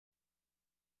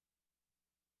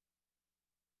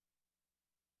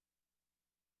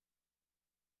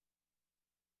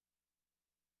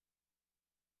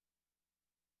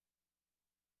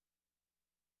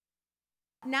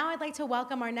Now I'd like to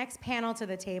welcome our next panel to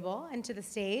the table and to the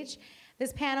stage.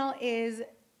 This panel is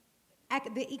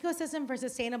the Ecosystem for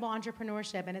Sustainable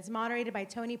Entrepreneurship, and it's moderated by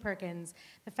Tony Perkins,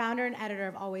 the founder and editor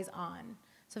of AlwaysOn.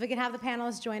 So if we could have the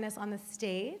panelists join us on the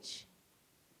stage.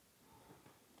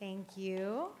 Thank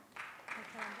you.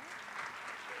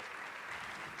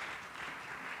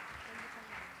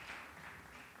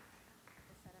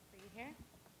 Set up for you here.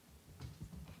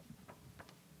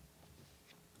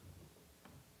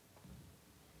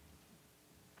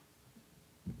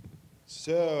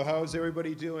 So, how's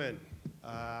everybody doing?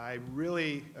 I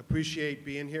really appreciate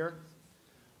being here.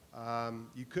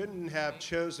 You couldn't have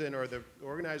chosen, or the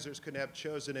organizers couldn't have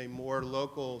chosen a more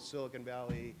local Silicon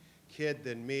Valley kid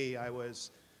than me. I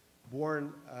was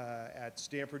born at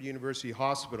Stanford University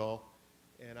Hospital,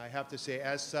 and I have to say,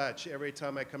 as such, every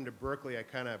time I come to Berkeley, I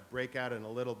kind of break out in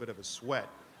a little bit of a sweat.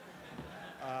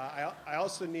 I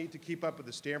also need to keep up with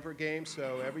the Stanford game,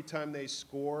 so every time they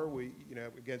score,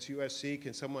 against USC,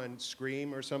 can someone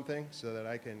scream or something so that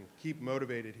I can keep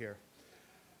motivated here?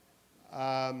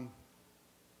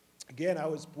 Again, I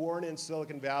was born in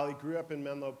Silicon Valley, grew up in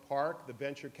Menlo Park, the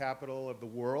venture capital of the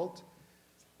world.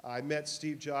 I met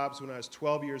Steve Jobs when I was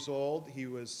 12 years old. He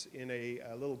was in a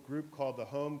little group called the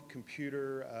Home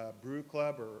Computer Brew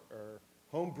Club, or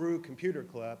Home Brew Computer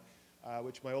Club,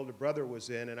 which my older brother was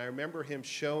in, and I remember him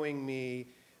showing me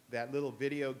that little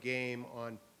video game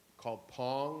called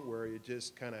Pong, where you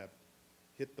just kind of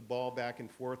hit the ball back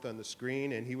and forth on the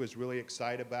screen, and he was really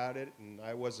excited about it, and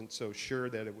I wasn't so sure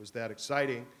that it was that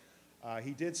exciting.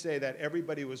 He did say that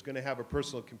everybody was going to have a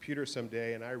personal computer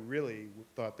someday, and I really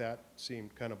thought that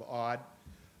seemed kind of odd.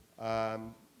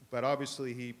 But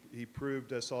obviously he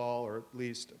proved us all, or at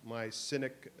least my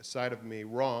cynic side of me,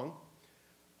 wrong.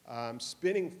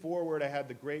 Spinning forward, I had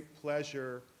the great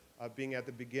pleasure of being at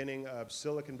the beginning of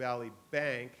Silicon Valley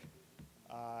Bank,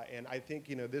 and I think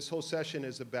this whole session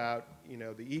is about the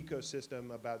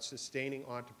ecosystem, about sustaining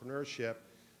entrepreneurship.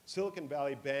 Silicon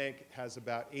Valley Bank has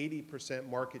about 80%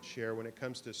 market share when it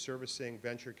comes to servicing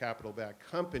venture capital-backed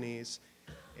companies,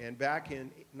 and back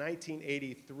in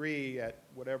 1983, at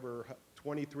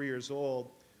 23 years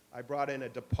old, I brought in a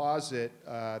deposit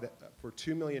for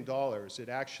 $2 million.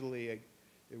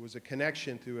 It was a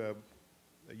connection through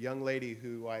a young lady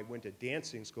who I went to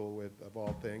dancing school with, of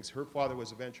all things. Her father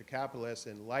was a venture capitalist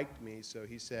and liked me, so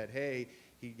he said, hey,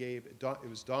 it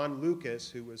was Don Lucas,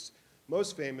 who was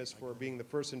most famous for being the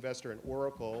first investor in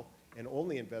Oracle and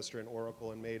only investor in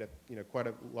Oracle, and made quite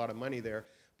a lot of money there.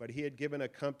 But he had given a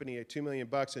company $2 million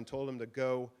and told him to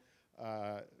go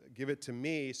give it to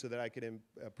me so that I could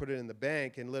put it in the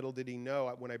bank, and little did he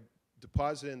know, when I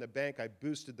deposited in the bank, I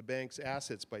boosted the bank's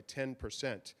assets by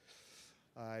 10%.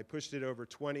 I pushed it over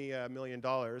 $20 million.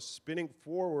 Spinning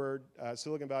forward,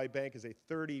 Silicon Valley Bank is a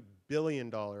 $30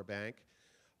 billion bank.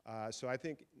 So I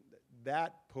think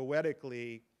that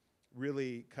poetically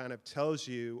really kind of tells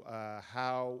you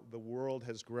how the world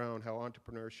has grown, how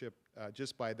entrepreneurship,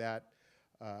 just by that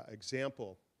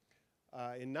example.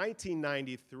 In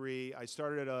 1993, I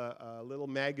started a little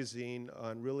magazine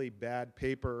on really bad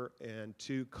paper and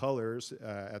 2 colors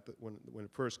when it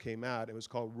first came out. It was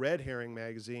called Red Herring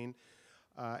Magazine.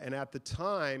 And at the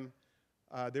time,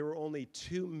 there were only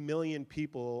 2 million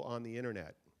people on the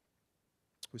internet.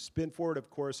 With Spin Forward, of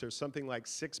course, there's something like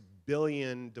 6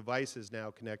 billion devices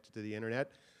now connected to the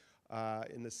internet.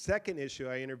 In the second issue,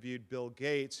 I interviewed Bill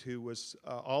Gates, who was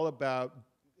all about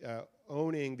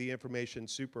owning the information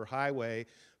superhighway,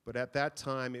 but at that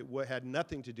time it had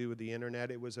nothing to do with the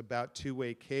internet. It was about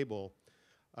two-way cable.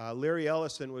 Larry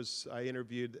Ellison I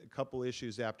interviewed a couple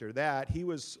issues after that. He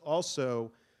was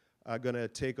also going to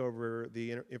take over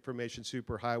the information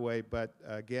superhighway, but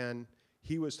again,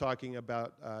 he was talking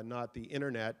about not the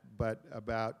internet, but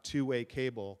about two-way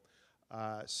cable.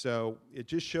 So it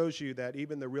just shows you that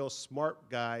even the real smart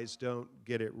guys don't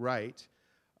get it right.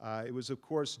 It was, of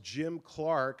course, Jim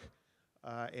Clark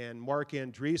and Mark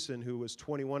Andreessen, who was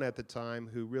 21 at the time,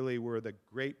 who really were the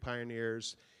great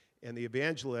pioneers and the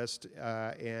evangelists,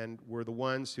 and were the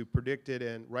ones who predicted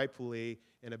and rightfully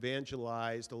and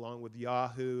evangelized, along with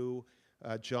Yahoo,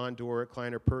 John Doerr,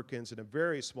 Kleiner Perkins, and a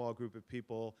very small group of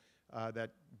people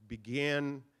that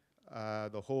began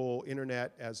the whole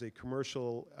internet as a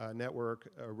commercial network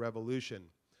revolution.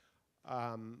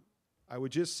 I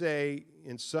would just say,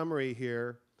 in summary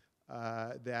here,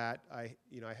 that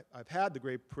I've had the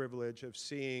great privilege of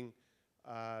seeing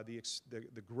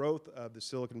the growth of the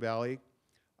Silicon Valley.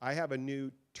 I have a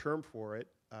new term for it.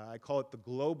 I call it the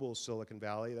global Silicon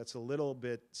Valley. That's a little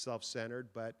bit self-centered,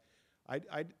 but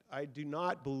I do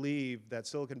not believe that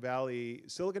Silicon Valley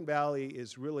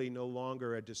is really no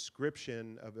longer a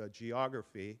description of a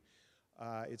geography.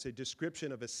 It's a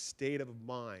description of a state of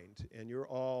mind, and you're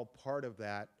all part of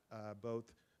that,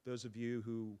 both those of you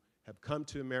who have come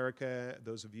to America,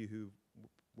 those of you who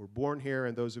were born here,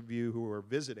 and those of you who are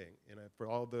visiting. And for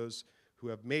all those who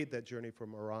have made that journey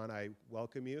from Iran, I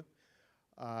welcome you.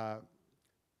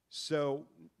 So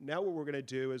now what we're going to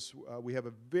do is we have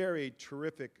a very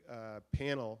terrific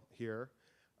panel here,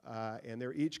 and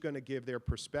they're each going to give their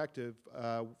perspective.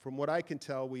 From what I can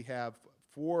tell, we have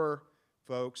 4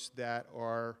 folks that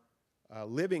are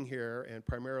living here and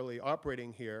primarily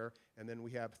operating here, and then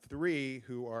we have 3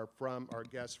 who are from our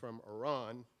guests from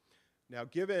Iran. Now,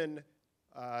 given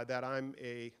that I'm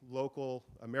a local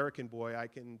American boy, I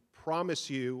can promise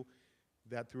you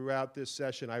that throughout this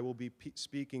session I will be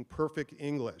speaking perfect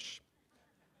English.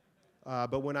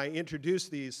 But when I introduce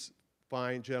these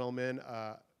fine gentlemen,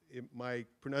 my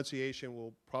pronunciation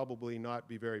will probably not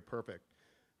be very perfect.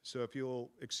 So if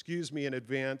you'll excuse me in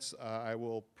advance, I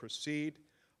will proceed.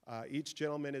 Each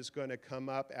gentleman is going to come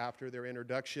up after their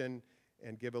introduction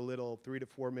and give a little 3 to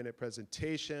 4 minute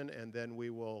presentation, and then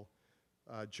we will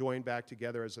join back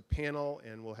together as a panel,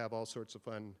 and we'll have all sorts of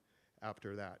fun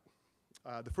after that.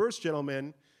 The first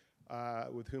gentleman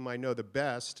with whom I know the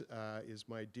best is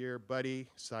my dear buddy,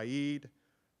 Saeed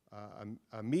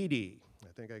Amidi.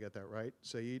 I think I got that right.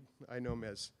 Saeed, I know him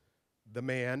as the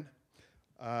man.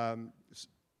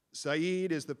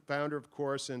 Saeed is the founder, of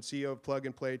course, and CEO of Plug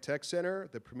and Play Tech Center,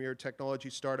 the premier technology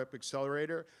startup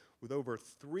accelerator with over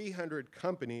 300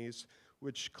 companies,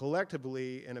 which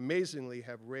collectively and amazingly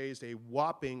have raised a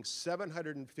whopping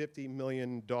 $750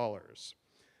 million.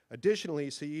 Additionally,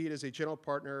 Saeed is a general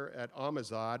partner at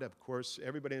AlwaysOn. Of course,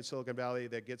 everybody in Silicon Valley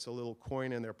that gets a little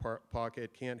coin in their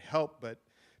pocket can't help but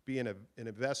be an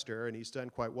investor, and he's done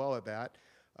quite well at that.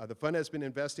 The fund has been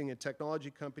investing in technology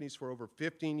companies for over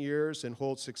 15 years and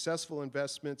holds successful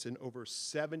investments in over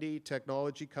 70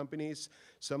 technology companies,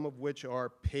 some of which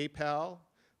are PayPal,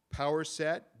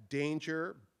 PowerSet,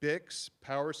 Danger, Bix,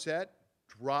 PowerSet,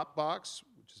 Dropbox,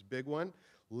 which is a big one,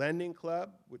 Lending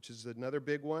Club, which is another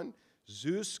big one,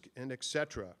 Zeusk, and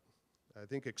etc. I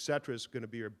think etc. is going to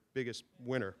be your biggest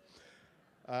winner.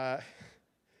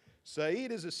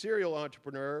 Saeed is a serial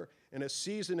entrepreneur and a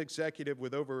seasoned executive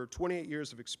with over 28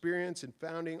 years of experience in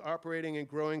founding, operating, and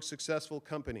growing successful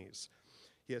companies.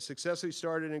 He has successfully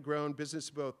started and grown business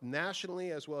both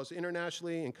nationally as well as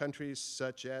internationally in countries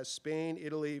such as Spain,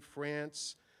 Italy,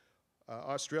 France,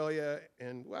 Australia,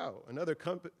 and, wow, another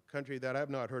country that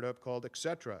I've not heard of called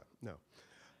etc. No.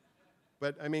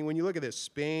 But, I mean, when you look at this,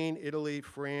 Spain, Italy,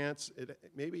 France,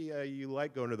 maybe you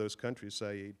like going to those countries,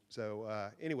 Saeed. So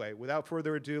anyway, without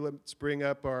further ado, let's bring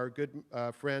up our good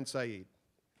friend, Saeed.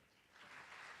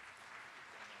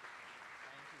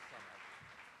 Thank you so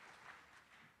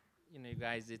much. You know,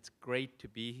 guys, it's great to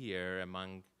be here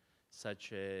among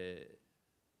such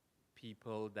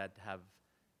people that have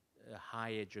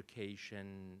high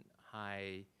education,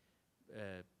 high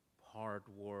hard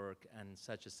work, and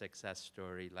such a success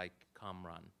story like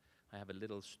Kamran. I have a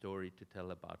little story to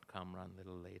tell about Kamran a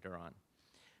little later on.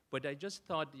 But I just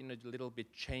thought, you know, a little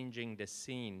bit changing the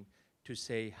scene to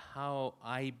say how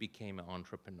I became an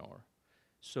entrepreneur.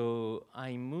 So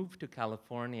I moved to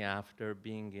California after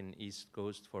being in East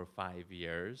Coast for 5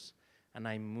 years, and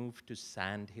I moved to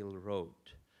Sand Hill Road.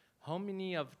 How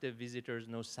many of the visitors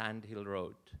know Sand Hill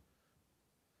Road?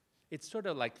 It's sort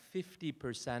of like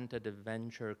 50% of the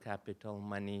venture capital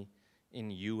money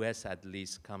in US at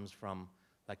least comes from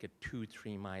like a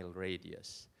 2-3 mile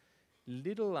radius.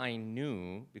 Little I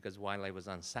knew, because while I was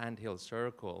on Sand Hill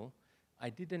Circle, I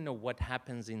didn't know what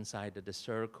happens inside of the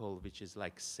circle, which is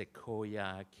like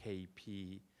Sequoia,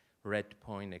 KP,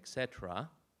 Redpoint, etc.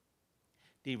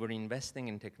 They were investing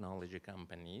in technology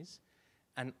companies.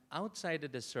 And outside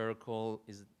of the circle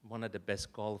is one of the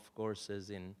best golf courses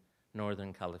in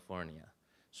Northern California.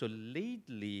 So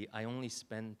lately, I only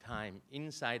spend time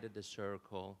inside of the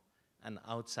circle and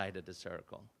outside of the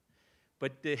circle.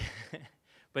 But the,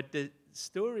 but the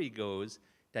story goes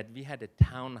that we had a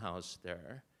townhouse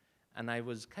there, and I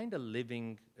was kind of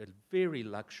living a very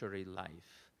luxury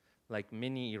life. Like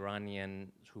many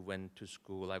Iranians who went to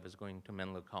school, I was going to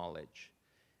Menlo College.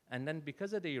 And then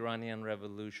because of the Iranian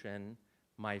Revolution,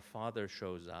 my father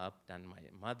shows up, then my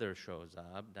mother shows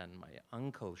up, then my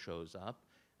uncle shows up,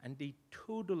 and they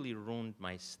totally ruined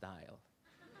my style.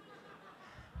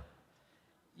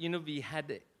 You know, we had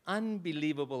an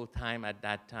unbelievable time at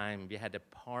that time. We had a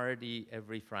party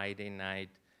every Friday night.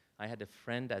 I had a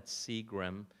friend at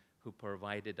Seagram who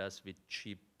provided us with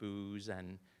cheap booze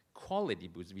and quality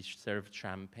booze. We served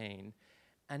champagne.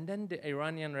 And then the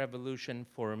Iranian Revolution,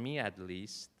 for me at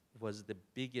least, was the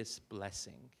biggest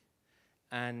blessing.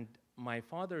 And my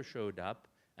father showed up,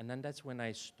 and then that's when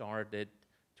I started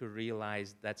to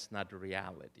realize that's not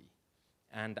reality.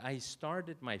 And I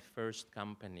started my first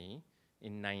company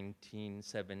in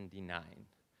 1979,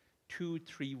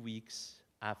 2-3 weeks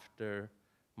after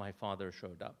my father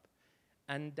showed up.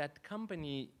 And that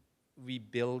company, we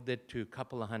built it to a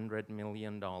couple of $100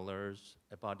 million,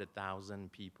 about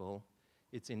 1,000 people.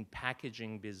 It's in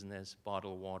packaging business,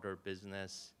 bottled water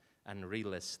business, and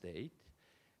real estate.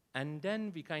 And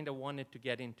then we kind of wanted to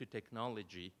get into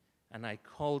technology, and I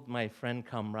called my friend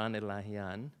Kamran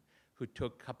Elahian, who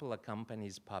took a couple of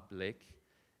companies public,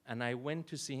 and I went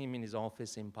to see him in his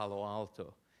office in Palo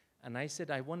Alto. And I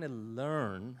said, I want to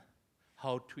learn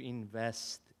how to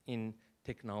invest in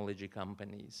technology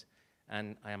companies.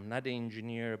 And I am not an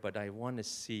engineer, but I want to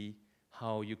see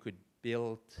how you could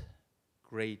build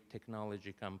great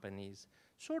technology companies,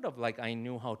 sort of like I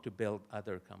knew how to build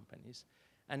other companies.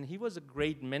 And he was a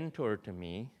great mentor to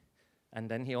me, and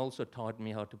then he also taught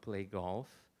me how to play golf.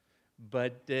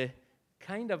 But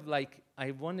kind of like,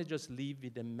 I want to just leave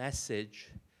with a message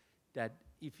that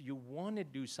if you want to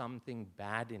do something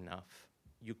bad enough,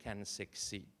 you can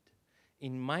succeed.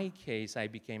 In my case, I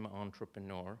became an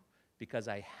entrepreneur because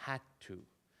I had to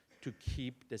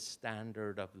keep the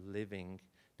standard of living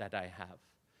that I have.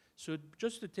 So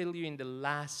just to tell you, in the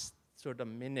last sort of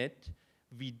minute,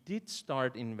 we did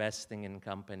start investing in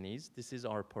companies. This is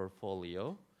our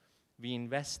portfolio. We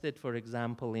invested, for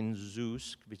example, in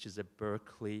Zoosk, which is a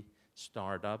Berkeley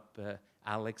startup.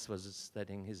 Alex was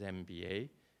studying his MBA,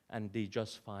 and they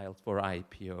just filed for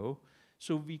IPO.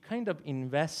 So we kind of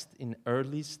invest in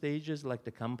early stages, like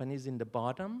the companies in the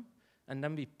bottom, and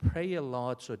then we pray a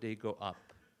lot so they go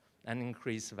up and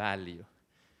increase value.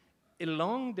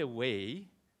 Along the way,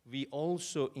 we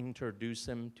also introduce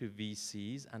them to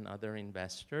VCs and other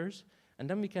investors. And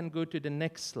then we can go to the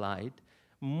next slide.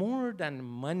 More than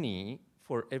money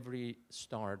for every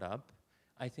startup,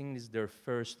 I think, is their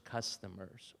first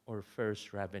customers or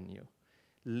first revenue.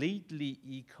 Lately,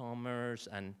 e-commerce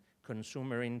and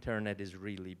consumer internet is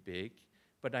really big,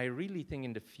 but I really think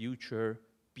in the future,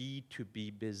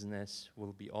 B2B business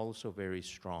will be also very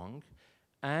strong.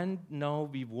 And now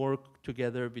we work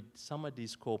together with some of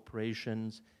these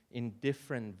corporations in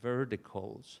different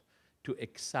verticals to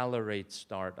accelerate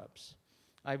startups.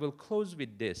 I will close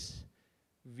with this.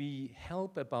 We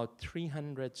help about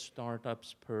 300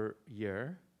 startups per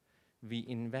year. We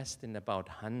invest in about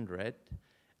 100,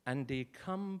 and they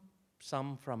come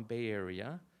some from Bay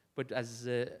Area, but as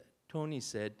Tony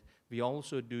said, we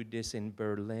also do this in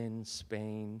Berlin,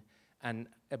 Spain, and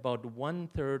about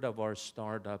 1/3 of our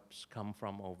startups come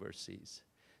from overseas.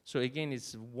 So again,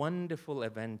 it's a wonderful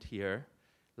event here.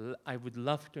 I would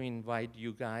love to invite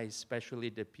you guys, especially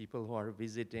the people who are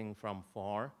visiting from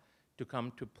far, to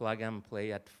come to Plug and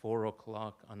Play at 4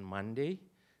 o'clock on Monday.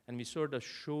 And we sort of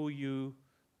show you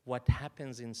what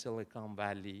happens in Silicon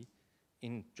Valley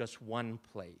in just one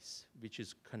place, which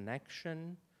is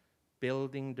connection,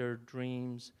 building their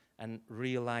dreams, and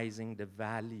realizing the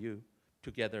value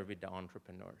together with the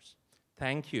entrepreneurs.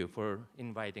 Thank you for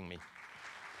inviting me.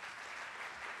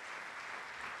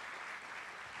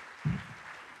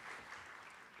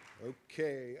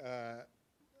 Okay.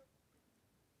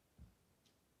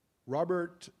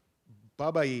 Robert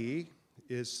Babai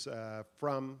is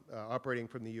operating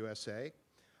from the USA,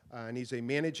 and he's a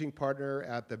managing partner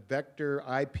at the Vector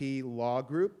IP Law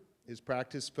Group. His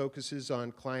practice focuses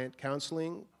on client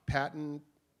counseling, patent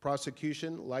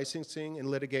prosecution, licensing, and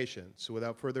litigation. So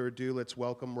without further ado, let's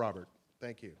welcome Robert.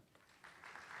 Thank you.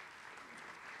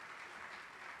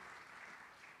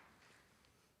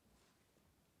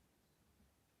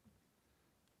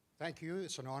 Thank you.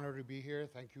 It's an honor to be here.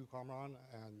 Thank you, Kamran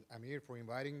and Amir, for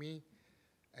inviting me.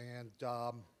 And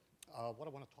what I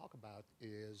want to talk about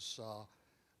is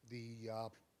the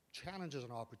challenges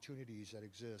and opportunities that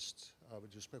exist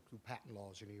with respect to patent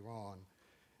laws in Iran.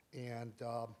 And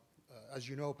as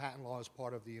you know, patent law is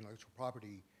part of the intellectual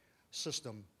property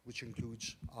system, which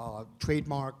includes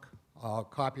trademark,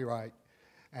 copyright,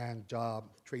 and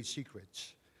trade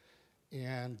secrets.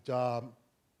 And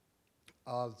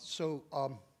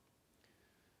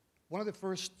one of the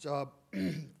first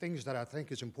things that I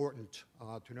think is important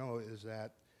to know is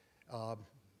that,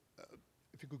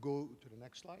 if you could go to the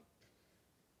next slide.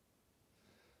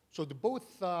 So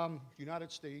both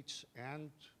United States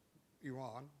and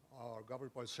Iran are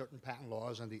governed by certain patent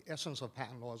laws, and the essence of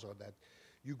patent laws are that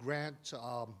you grant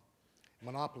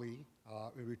monopoly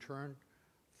in return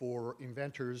for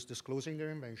inventors disclosing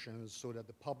their inventions so that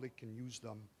the public can use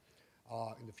them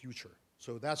in the future.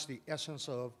 So that's the essence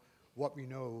of what we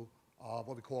know,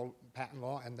 what we call patent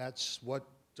law, and that's what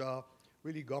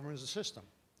really governs the system.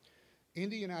 In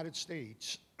the United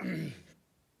States,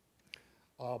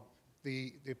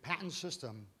 the patent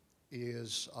system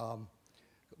is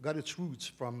got its roots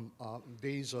from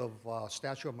days of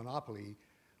statute of monopoly,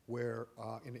 where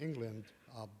in England,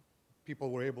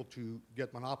 people were able to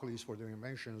get monopolies for their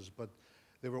inventions, but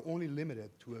they were only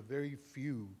limited to a very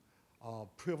few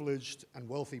privileged and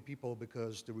wealthy people,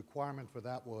 because the requirement for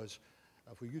that was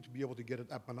for you to be able to get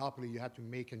that monopoly, you had to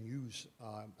make and use,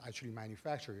 actually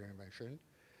manufacture your invention.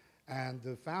 And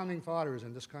the founding fathers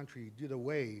in this country did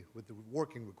away with the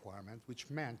working requirement, which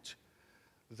meant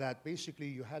that basically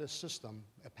you had a system,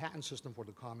 a patent system for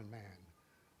the common man,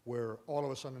 where all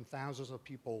of a sudden thousands of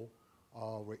people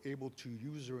were able to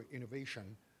use their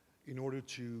innovation in order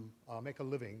to make a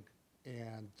living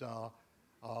and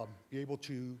be able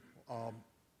to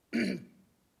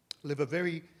live a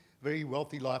very, very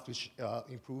wealthy life, which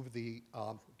improved the,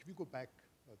 can you go back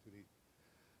to the,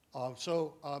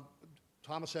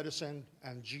 Thomas Edison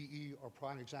and GE are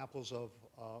prime examples of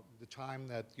the time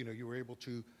that you were able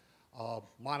to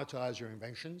monetize your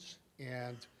inventions.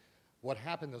 And what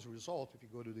happened as a result, if you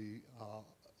go to the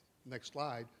next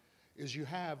slide, is you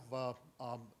have a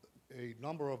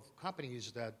number of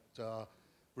companies that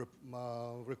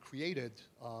were created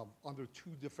under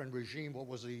two different regimes.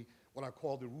 What I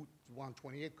call the Route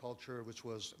 128 culture, which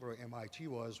was where MIT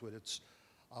was with its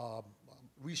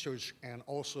research, and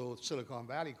also Silicon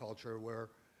Valley culture, where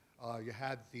you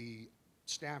had the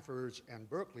Stanfords and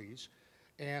Berkeleys.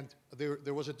 And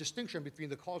there was a distinction between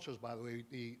the cultures, by the way.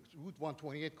 The Route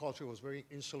 128 culture was very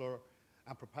insular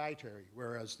and proprietary,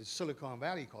 whereas the Silicon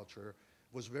Valley culture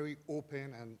was very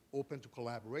open and open to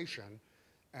collaboration.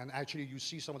 And actually, you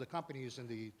see some of the companies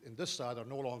in this side are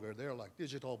no longer there, like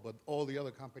digital, but all the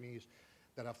other companies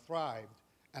that have thrived.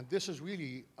 And this is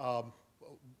really,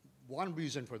 one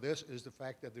reason for this is the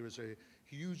fact that there is a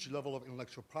huge level of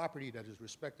intellectual property that is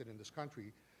respected in this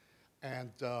country.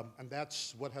 And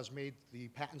that's what has made the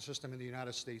patent system in the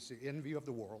United States the envy of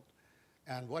the world.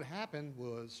 And what happened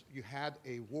was you had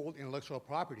a World Intellectual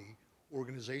Property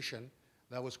Organization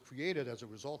that was created as a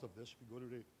result of this. We go to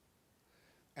the,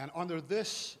 and under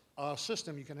this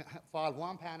system, you can file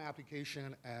one patent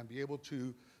application and be able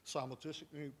to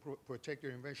simultaneously protect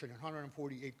your invention in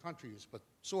 148 countries. But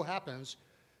so happens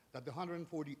that the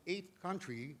 148th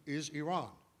country is Iran,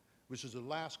 which is the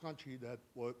last country that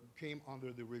came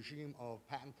under the regime of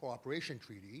Patent Cooperation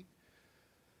Treaty.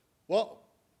 Well,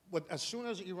 but as soon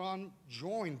as Iran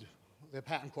joined the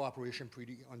Patent Cooperation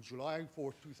Treaty on July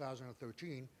 4th,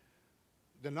 2013,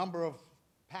 the number of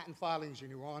patent filings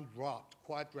in Iran dropped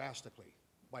quite drastically,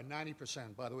 by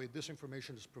 90%. By the way, this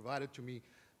information is provided to me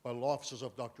by law offices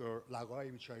of Dr.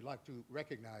 Lagai, which I'd like to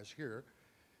recognize here.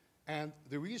 And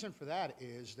the reason for that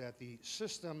is that the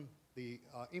system, the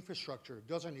infrastructure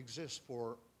doesn't exist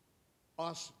for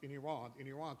us in Iran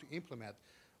to implement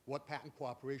what Patent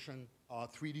Cooperation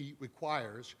Treaty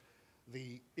requires.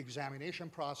 The examination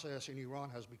process in Iran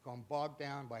has become bogged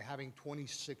down by having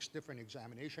 26 different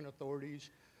examination authorities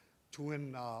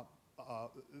doing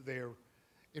their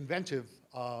inventive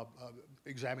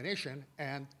examination,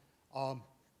 and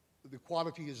the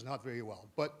quality is not very well.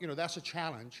 But that's a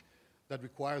challenge that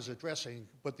requires addressing,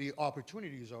 but the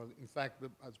opportunities are, in fact,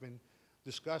 has been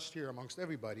discussed here amongst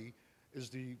everybody, is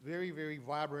the very, very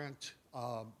vibrant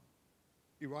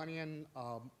Iranian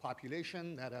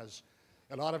population that has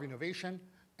a lot of innovation,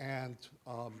 and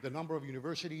the number of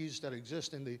universities that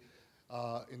exist in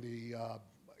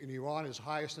Iran is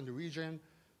highest in the region.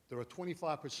 There are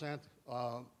 25%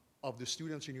 of the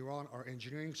students in Iran are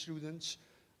engineering students.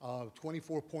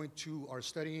 24.2 are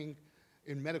studying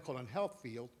in medical and health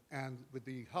field, and with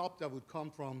the help that would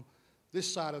come from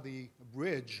this side of the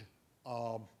bridge,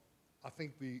 I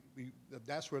think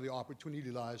that's where the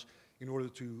opportunity lies in order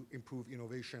to improve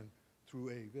innovation through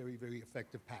a very, very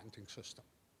effective patenting system.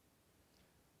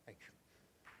 Thank you.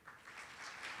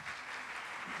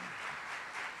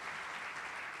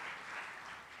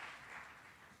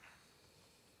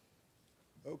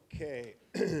 Okay,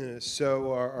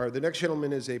 so the next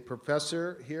gentleman is a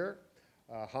professor here,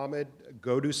 Hamid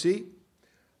Godusi.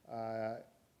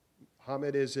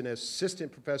 Hamid is an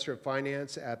assistant professor of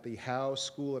finance at the Howe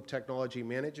School of Technology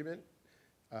Management,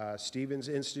 Stevens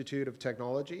Institute of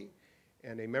Technology,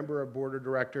 and a member of Board of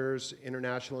Directors,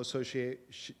 International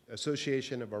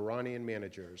Association of Iranian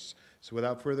Managers. So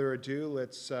without further ado,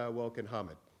 let's welcome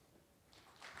Hamid.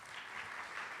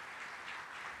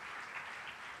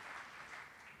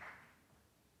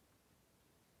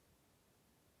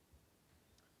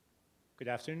 Good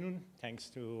afternoon.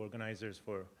 Thanks to organizers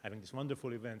for having this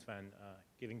wonderful event and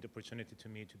giving the opportunity to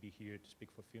me to be here to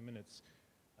speak for a few minutes.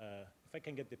 If I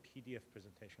can get the PDF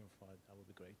presentation file, that would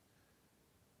be great.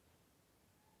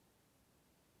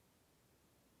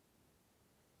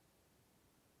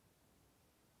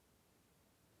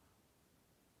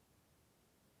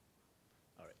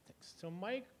 Thanks. So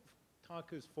my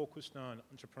talk is focused on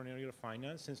entrepreneurial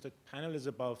finance, since the panel is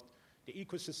about the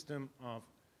ecosystem of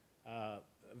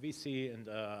VC and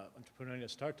entrepreneurial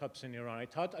startups in Iran. I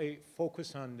thought I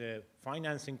focus on the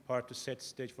financing part to set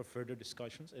stage for further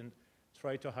discussions and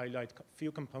try to highlight a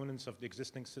few components of the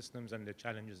existing systems and the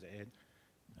challenges ahead.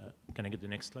 Can I get the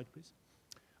next slide, please?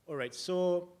 All right,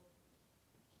 so,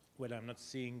 well, I'm not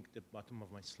seeing the bottom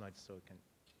of my slides, so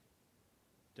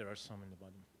there are some in the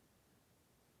bottom.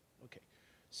 Okay,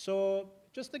 so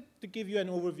just to give you an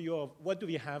overview of what do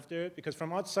we have there, because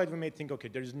from outside we may think, okay,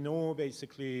 there's no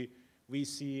basically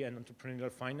VC and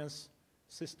entrepreneurial finance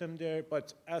system there,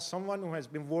 but as someone who has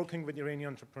been working with Iranian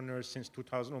entrepreneurs since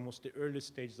 2000, almost the early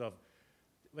stages of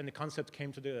when the concept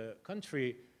came to the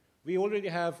country, we already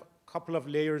have a couple of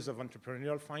layers of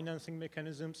entrepreneurial financing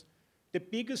mechanisms. The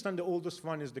biggest and the oldest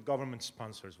one is the government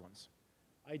sponsors ones.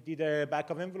 I did a back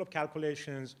of envelope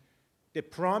calculations. The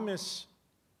promise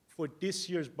for this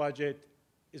year's budget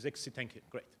is exceeding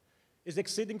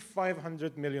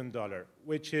 $500 million,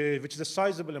 which is a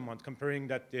sizable amount, comparing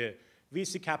that the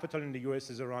VC capital in the US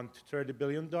is around $30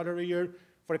 billion a year.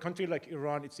 For a country like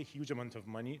Iran, it's a huge amount of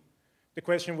money. The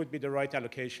question would be the right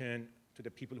allocation to the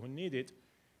people who need it.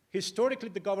 Historically,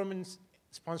 the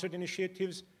government-sponsored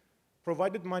initiatives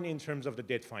provided money in terms of the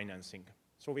debt financing.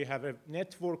 So we have a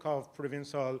network of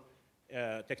provincial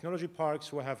technology parks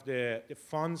who have the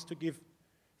funds to give.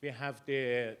 We have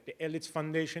the Elites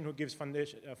Foundation who gives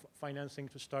financing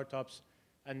to startups,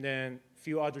 and then a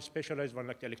few other specialized ones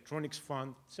like the Electronics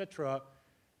Fund, et cetera.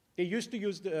 They used to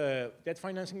use the debt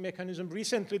financing mechanism.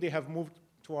 Recently, they have moved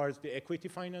towards the equity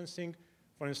financing.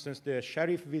 For instance, the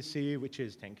Sharif VC, which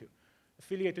is,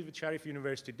 affiliated with Sharif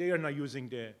University, they are now using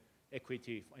the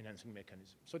equity financing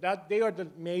mechanism. So that they are the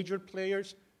major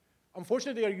players.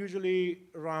 Unfortunately, they are usually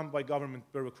run by government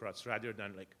bureaucrats rather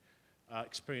than like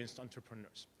experienced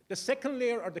entrepreneurs. The second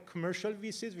layer are the commercial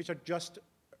VCs, which are just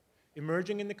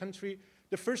emerging in the country.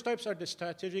 The first types are the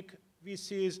strategic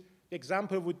VCs. The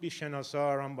example would be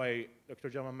Shenasa, run by Dr.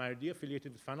 Jamal Mardi,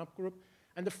 affiliated with FANUP Group.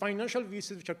 And the financial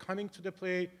VCs, which are coming to the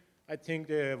play, I think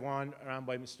the one run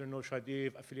by Mr.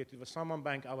 Noshadiv, affiliated with Saman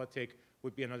Bank, Awatek,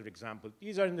 would be another example.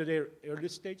 These are in the early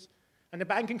stages. And the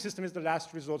banking system is the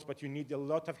last resort, but you need a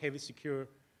lot of heavy secure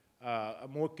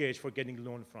mortgage for getting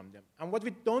loan from them. And what we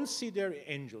don't see there are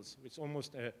angels, which is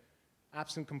almost an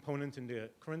absent component in the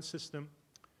current system.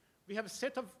 We have a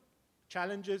set of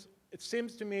challenges. It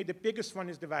seems to me the biggest one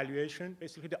is the valuation.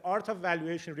 Basically, the art of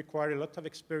valuation requires a lot of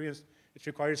experience. It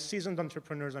requires seasoned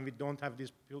entrepreneurs, and we don't have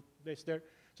these people based there.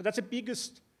 So that's the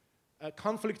biggest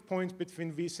conflict point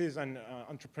between VCs and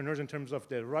entrepreneurs in terms of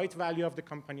the right value of the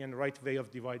company and the right way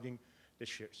of dividing the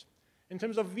shares. In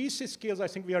terms of VC skills, I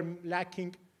think we are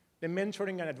lacking the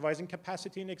mentoring and advising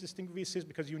capacity in existing VCs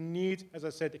because you need, as I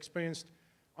said, experienced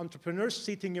entrepreneurs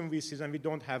sitting in VCs, and we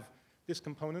don't have this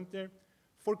component there.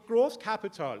 For growth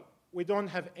capital, we don't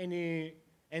have any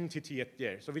entity yet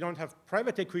there. So we don't have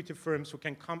private equity firms who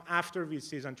can come after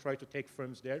VCs and try to take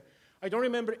firms there. I don't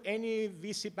remember any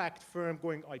VC-backed firm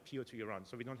going IPO to Iran,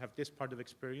 so we don't have this part of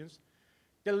experience.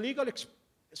 The legal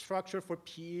structure for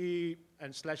PE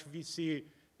and /VC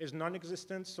is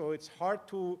non-existent, so it's hard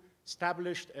to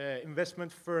establish an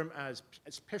investment firm as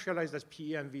specialized as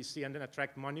PE and VC and then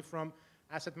attract money from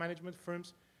asset management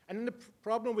firms. And then the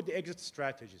problem with the exit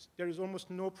strategies. There is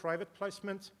almost no private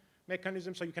placement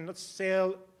mechanism, so you cannot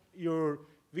sell your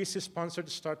VC-sponsored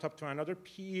startup to another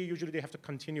PE. Usually they have to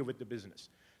continue with the business.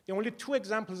 The only two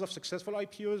examples of successful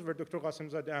IPOs were Dr.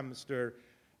 Qasemzadeh and Mr.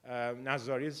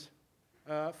 Nazari's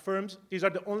firms. These are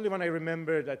the only one I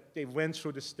remember that they went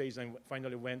through the stage and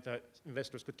finally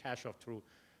investors could cash out through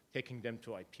taking them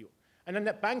to IPO. And then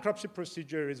the bankruptcy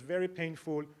procedure is very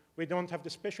painful. We don't have the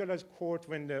specialized court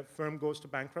when the firm goes to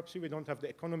bankruptcy. We don't have the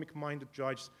economic-minded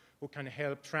judges who can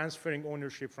help transferring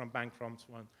ownership from bankrupt one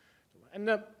to one. And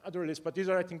the other list, but these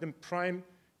are, I think, the prime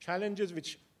challenges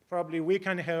which probably we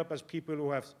can help as people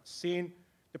who have seen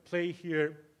the play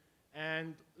here.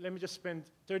 And let me just spend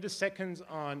 30 seconds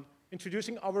on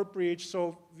introducing our bridge.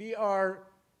 So we are,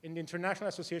 in the International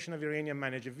Association of Iranian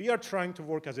Managers, we are trying to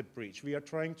work as a bridge. We are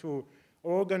trying to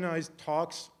organize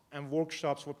talks and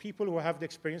workshops for people who have the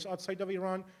experience outside of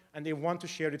Iran and they want to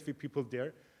share it with people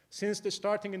there. Since the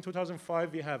starting in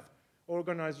 2005, we have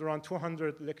organized around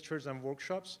 200 lectures and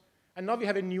workshops. And now we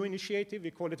have a new initiative.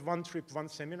 We call it One Trip, One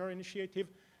Seminar initiative.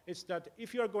 It's that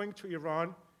if you are going to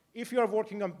Iran, if you are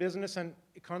working on business and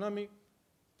economy,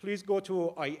 please go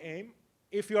to IAIM.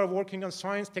 If you are working on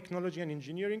science, technology, and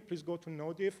engineering, please go to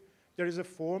NODIF. There is a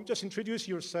form. Just introduce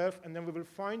yourself, and then we will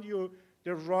find you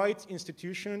the right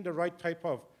institution, the right type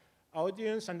of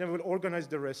audience, and then we'll organize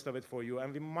the rest of it for you.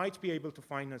 And we might be able to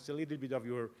finance a little bit of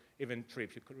your event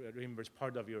trip. You could reimburse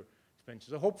part of your expenses.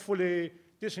 So hopefully,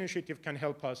 this initiative can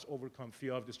help us overcome a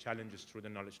few of these challenges through the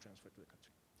knowledge transfer to the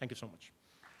country. Thank you so much.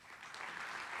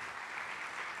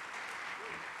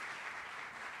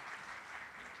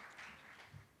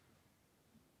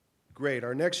 Great.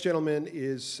 Our next gentleman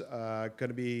is going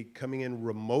to be coming in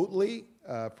remotely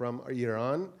from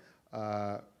Iran.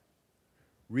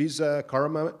 Riza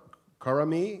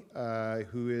Karami,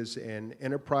 who is an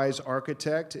enterprise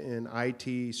architect and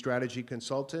IT strategy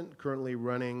consultant, currently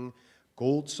running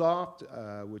Goldsoft,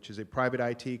 which is a private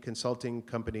IT consulting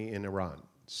company in Iran.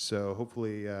 So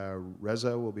hopefully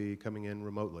Reza will be coming in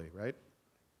remotely, right?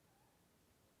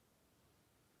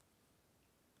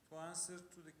 To answer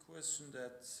to the question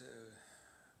that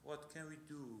what can we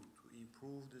do to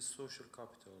improve the social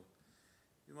capital,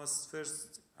 we must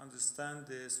first understand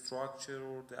the structure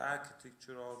or the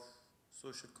architecture of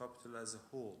social capital as a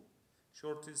whole.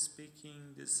 Shortly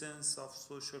speaking, the sense of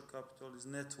social capital is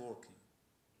networking.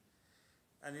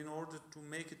 And in order to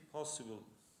make it possible,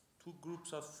 two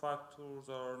groups of factors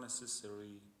are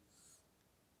necessary.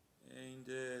 In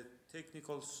the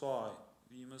technical side,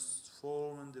 we must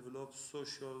form and develop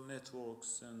social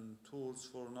networks and tools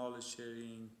for knowledge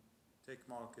sharing, tech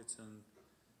markets, and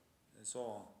so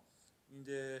on. In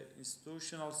the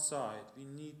institutional side, we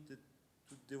need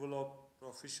to develop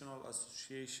professional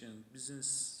associations, business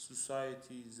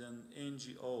societies, and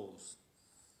NGOs.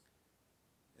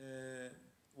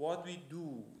 What we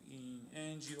do in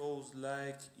NGOs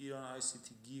like Iran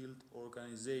ICT Guild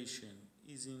organization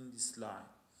is in this line.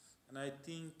 And I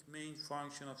think main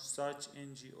function of such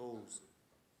NGOs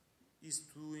is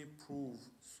to improve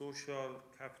social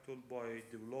capital by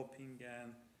developing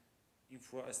an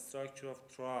infrastructure of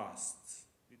trust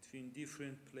between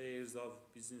different players of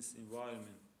business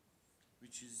environment,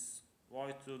 which is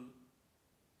vital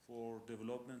for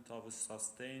development of a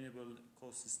sustainable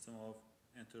ecosystem of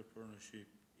entrepreneurship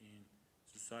in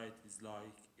societies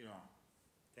like Iran.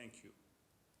 Thank you.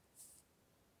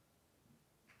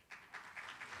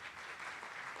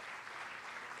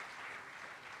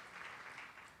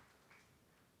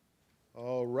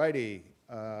 All righty.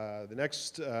 The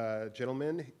next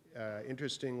gentleman,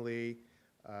 interestingly,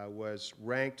 was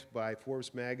ranked by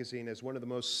Forbes magazine as one of the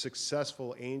most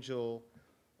successful angel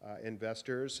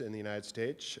investors in the United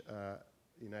States.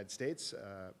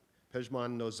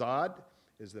 Pejman Nozad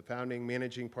is the founding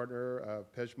managing partner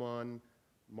of Pejman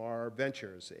Mar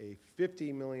Ventures, a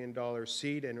 $50 million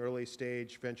seed and early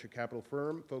stage venture capital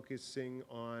firm focusing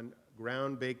on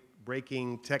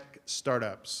groundbreaking tech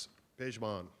startups.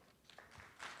 Pejman.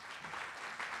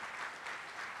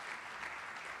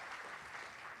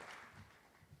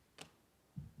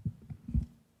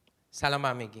 Salam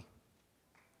Amigi.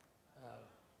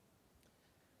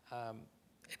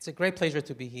 It's a great pleasure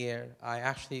to be here. I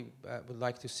actually would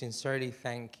like to sincerely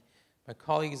thank my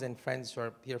colleagues and friends who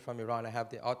are here from Iran. I have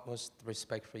the utmost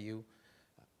respect for you.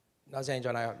 Nazanin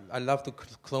Jan, I love to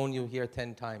clone you here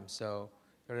 10 times, so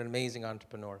you're an amazing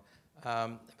entrepreneur.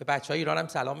 به بچه‌های ایرانم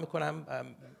سلام میکنم.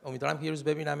 امیدوارم که یه روز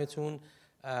ببینمتون.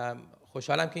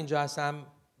 خوشحالم که اینجا هستم.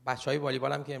 بچه‌های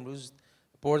والیبالم که امروز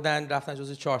بردن رفتن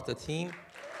جزو 4 تا تیم.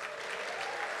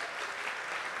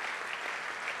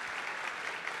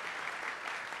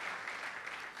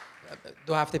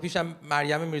 دو هفته پیشم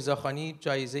مریم میرزاخانی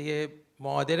جایزه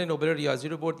معادل نوبل ریاضی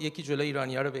رو برد، یکی جلوی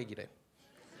ایرانی‌ها رو بگیره.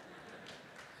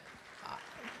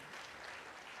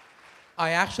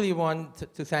 I actually want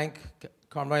to thank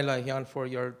Kamran Elahian for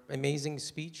your amazing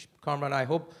speech. Kamran, I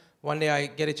hope one day I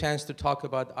get a chance to talk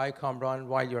about Kamran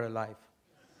while you're alive.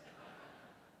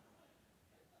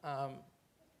 I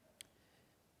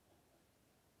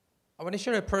want to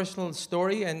share a personal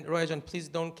story, and Royajan, please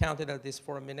don't count it as this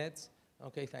 4 minutes.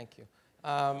 Okay, thank you.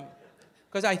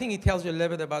 Because I think it tells you a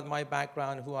little bit about my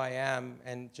background, who I am,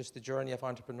 and just the journey of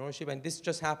entrepreneurship. And this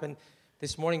just happened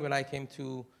this morning when I came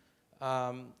to,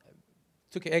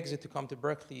 took an exit to come to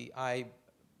Berkeley. I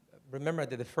remember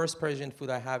that the first Persian food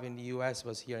I have in the US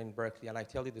was here in Berkeley, and I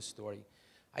tell you the story.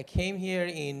 I came here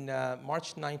in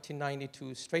March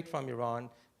 1992, straight from Iran,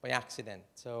 by accident.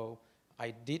 So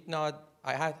I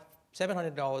had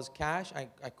 $700 cash.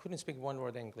 I couldn't speak one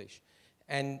word English.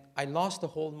 And I lost the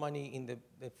whole money in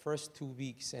the first 2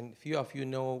 weeks. And few of you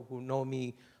who know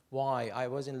me why. I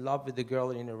was in love with the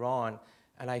girl in Iran,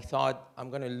 and I thought I'm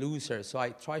going to lose her. So I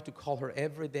tried to call her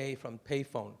every day from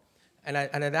payphone. And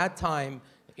at that time,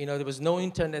 there was no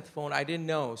internet phone. I didn't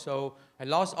know. So I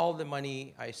lost all the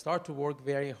money. I started to work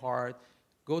very hard,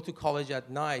 go to college at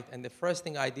night. And the first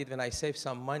thing I did when I saved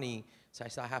some money, So I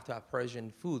said, I have to have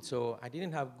Persian food. So I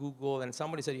didn't have Google, and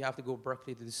somebody said, you have to go to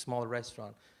Berkeley to this small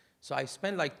restaurant. So I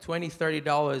spent like $20,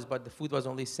 $30, but the food was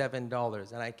only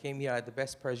 $7. And I came here, I had the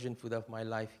best Persian food of my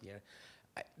life here.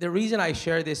 The reason I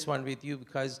share this one with you,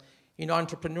 because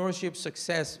entrepreneurship,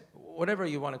 success, whatever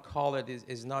you want to call it,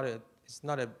 is not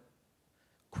a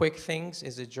quick thing,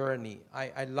 it's a journey.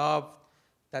 I love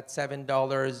that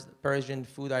 $7 Persian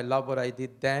food. I love what I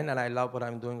did then, and I love what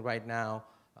I'm doing right now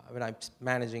when I'm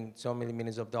managing so many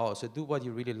millions of dollars. So do what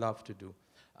you really love to do.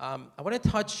 I want to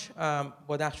touch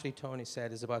what actually Tony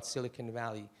said is about Silicon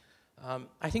Valley.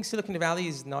 I think Silicon Valley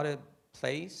is not a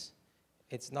place.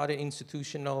 It's not an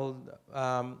institutional,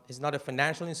 it's not a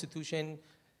financial institution.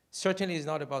 Certainly it's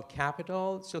not about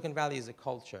capital. Silicon Valley is a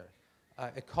culture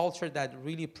that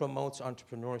really promotes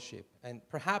entrepreneurship. And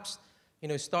perhaps,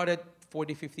 it started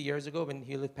 40, 50 years ago when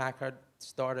Hewlett-Packard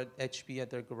started HP at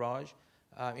their garage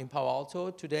in Palo Alto.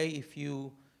 Today, if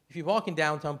you walk in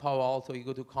downtown Palo Alto, you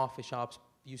go to coffee shops,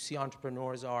 you see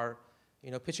entrepreneurs are,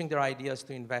 pitching their ideas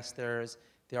to investors.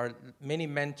 There are many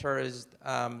mentors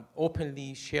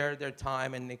openly share their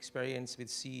time and experience with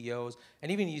CEOs.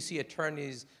 And even you see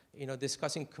attorneys,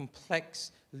 discussing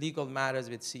complex legal matters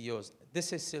with CEOs.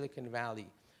 This is Silicon Valley.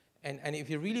 And if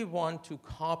you really want to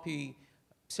copy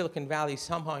Silicon Valley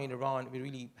somehow in Iran, we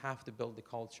really have to build the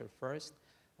culture first.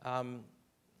 And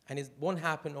it won't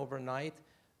happen overnight.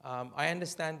 I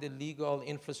understand the legal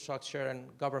infrastructure and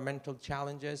governmental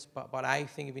challenges, but I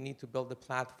think we need to build a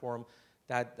platform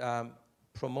that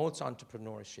promotes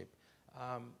entrepreneurship.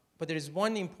 But there is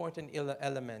one important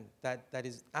element that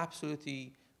is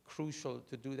absolutely crucial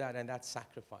to do that, and that's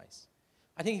sacrifice.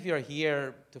 I think if you're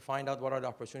here to find out what are the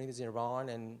opportunities in Iran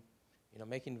and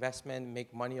make investment,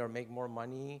 make money, or make more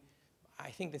money, I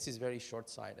think this is very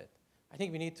short-sighted. I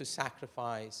think we need to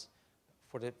sacrifice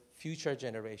for the future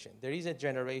generation. There is a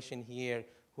generation here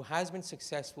who has been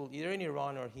successful either in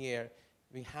Iran or here.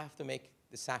 We have to make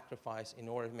the sacrifice in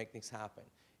order to make things happen.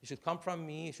 It should come from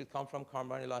me, it should come from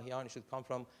Kamran Elahian, it should come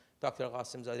from Dr.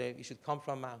 Qasimzadeh, it should come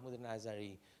from Mahmoud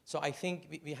Nazari. So I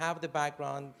think we have the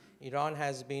background. Iran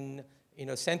has been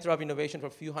center of innovation for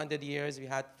a few hundred years. We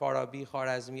had Farabi,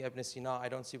 Khwarazmi, Ibn Sina. I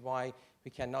don't see why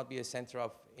we cannot be a center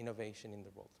of innovation in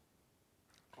the world.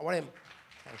 Thank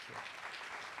you.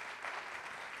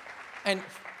 And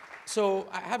so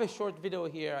I have a short video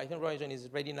here. I think Royajan is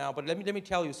ready now, but let me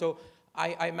tell you. So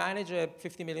I manage a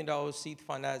 $50 million seed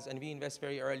fund, and we invest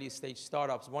very early stage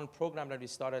startups. One program that we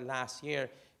started last year,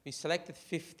 we selected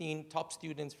 15 top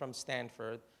students from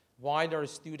Stanford. While our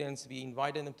students, we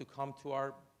invited them to come to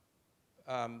our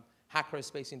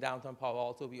hackerspace in downtown Palo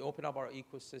Alto. We opened up our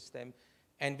ecosystem,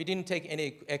 and we didn't take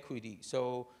any equity.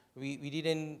 So we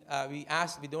didn't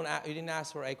ask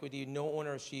for equity, no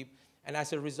ownership. And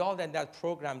as a result of that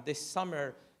program, this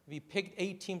summer, we picked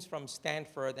 8 teams from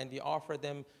Stanford, and we offered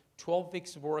them 12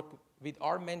 weeks work with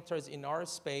our mentors in our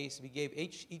space. We gave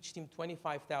each team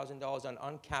 $25,000 on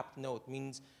uncapped note,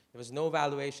 means there was no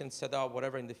valuation set up,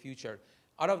 whatever in the future.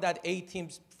 Out of that 8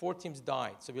 teams, 4 teams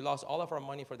died. So we lost all of our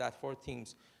money for that 4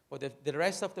 teams. But the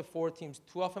rest of the 4 teams,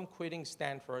 2 of them quitting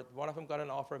Stanford. One of them got an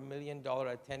offer $1 million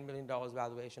at $10 million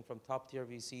valuation from top tier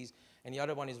VCs. And the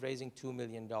other one is raising $2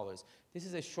 million. This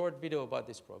is a short video about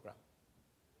this program.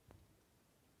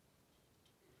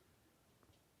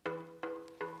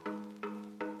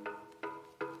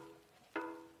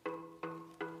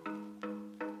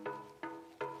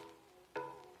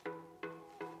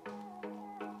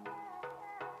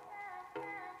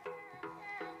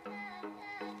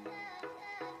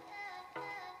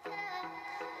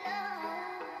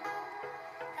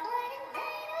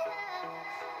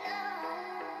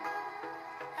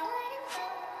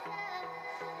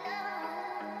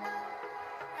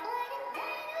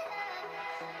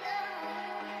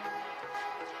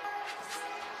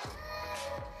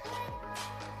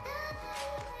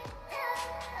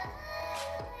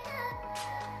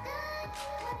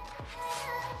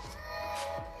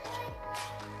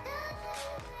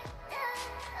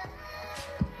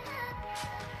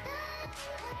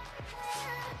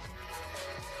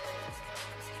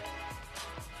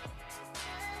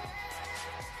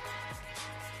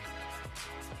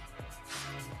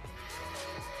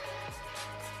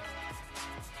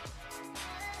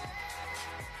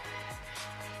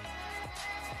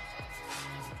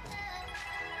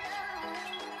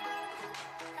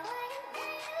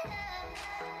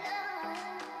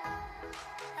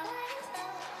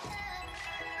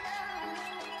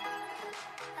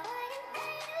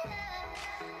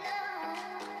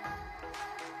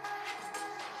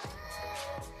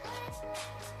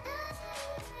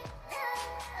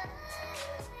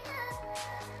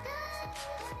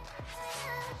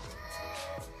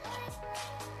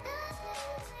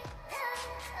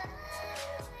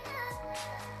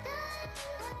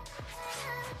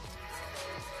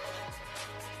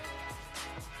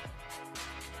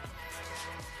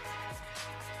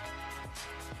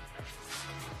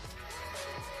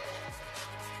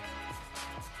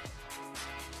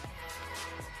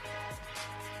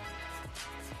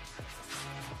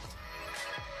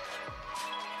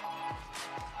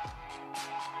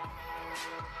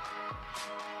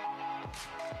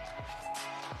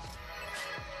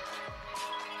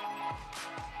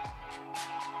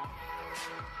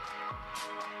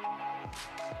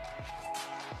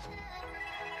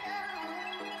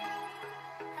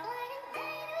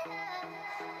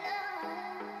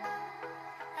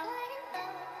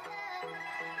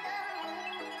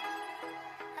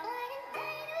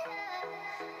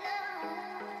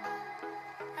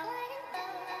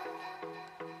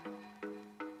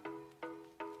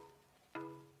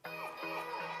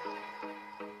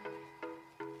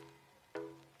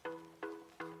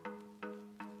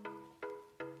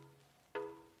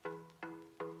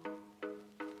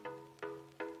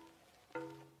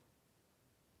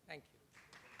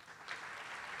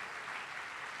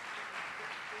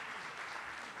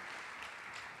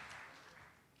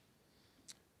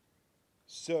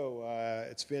 So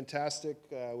it's fantastic.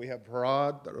 We have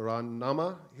Farhad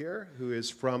Ranama here, who is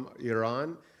from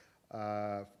Iran.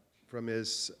 From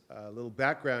his little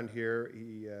background here,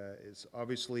 he is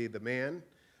obviously the man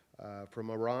from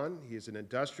Iran. He is an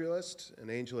industrialist, an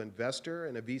angel investor,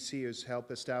 and a VC who's helped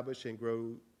establish and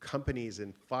grow companies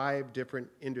in 5 different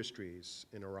industries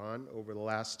in Iran over the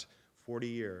last 40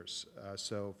 years.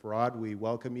 So Farhad, we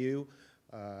welcome you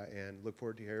and look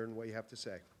forward to hearing what you have to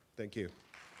say. Thank you.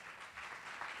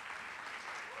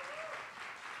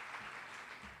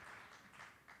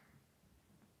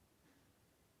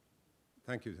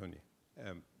 Thank you, Tony.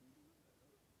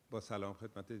 با سلام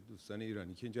خدمت دوستان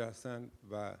ایرانی که اینجا هستن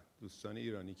و دوستان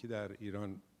ایرانی که در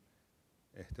ایران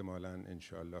احتمالاً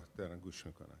انشاءالله دارن گوش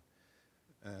میکنن.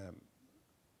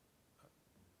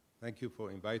 Thank you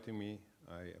for inviting me.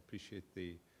 I appreciate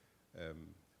the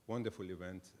wonderful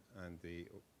event, and the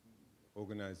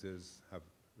organizers have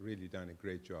really done a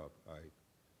great job. I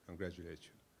congratulate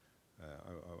you.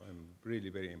 I'm really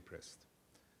very impressed.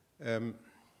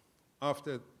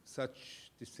 After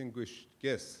such distinguished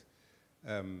guests,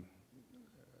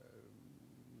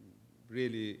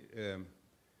 really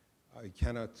I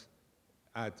cannot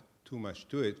add too much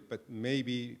to it, but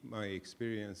maybe my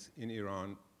experience in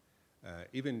Iran,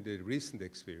 even the recent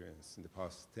experience in the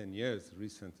past 10 years,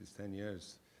 recent is 10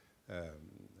 years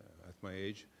at my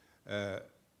age,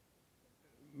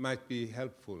 might be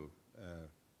helpful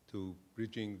to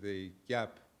bridging the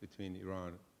gap between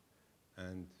Iran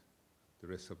and the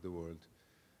rest of the world.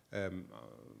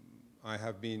 I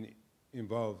have been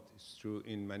involved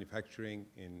in manufacturing,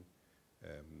 in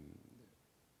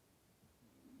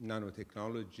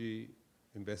nanotechnology,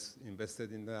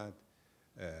 invested in that,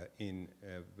 in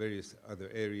various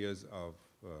other areas of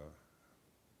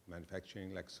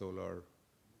manufacturing like solar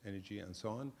energy and so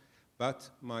on.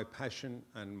 But my passion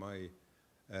and my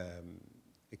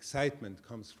excitement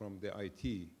comes from the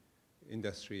IT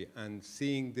industry, and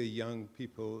seeing the young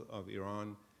people of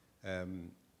Iran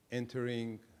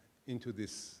entering into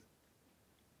this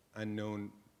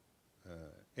unknown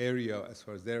area as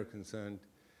far as they're concerned.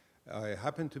 I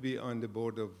happen to be on the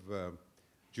board of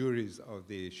juries of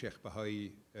the Sheikh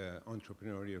Bahai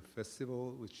Entrepreneurial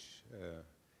Festival, which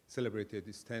celebrated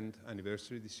its 10th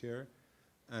anniversary this year.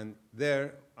 And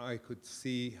there I could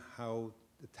see how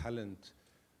the talent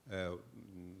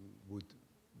would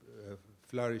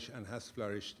flourish and has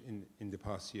flourished in the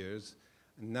past years.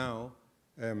 And now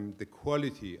the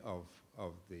quality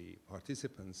of the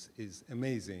participants is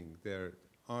amazing. They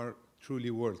are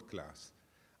truly world-class.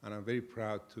 And I'm very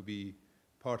proud to be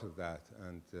part of that.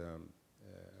 And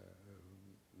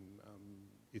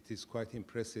it is quite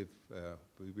impressive.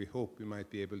 We hope we might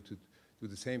be able to do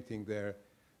the same thing there,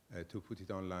 to put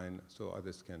it online so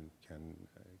others can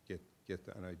get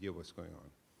an idea of what's going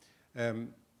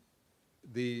on.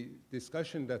 The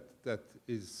discussion that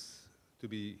is to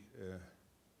be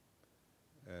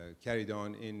carried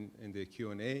on in the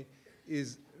Q&A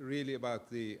is really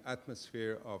about the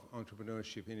atmosphere of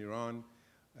entrepreneurship in Iran,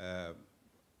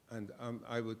 and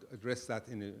I would address that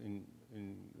in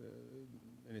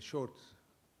a short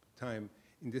time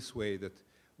in this way: that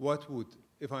what would,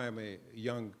 if I am a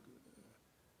young,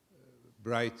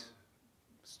 bright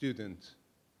student,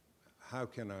 how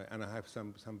can I, and I have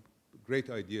some great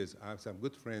ideas, I have some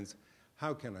good friends,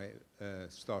 how can I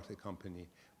start a company?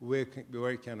 Where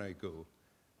can I go?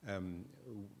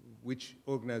 Which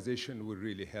organization would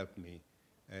really help me?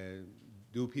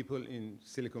 Do people in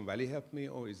Silicon Valley help me,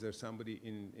 or is there somebody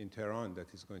in Tehran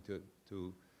that is going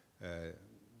to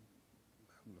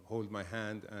hold my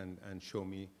hand and show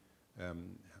me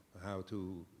how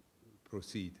to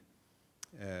proceed?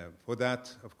 For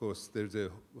that, of course, there's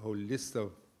a whole list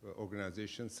of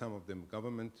organizations, some of them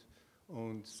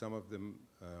government-owned, some of them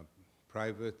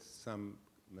private, some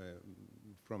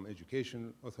from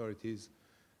education authorities.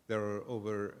 There are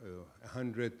over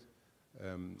 100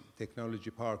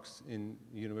 technology parks in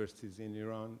universities in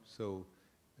Iran, so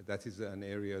that is an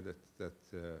area that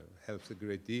helps a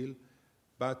great deal.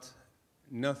 But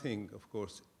nothing, of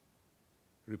course,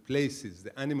 replaces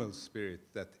the animal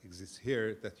spirit that exists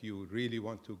here, that you really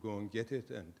want to go and get it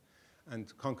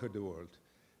and conquer the world.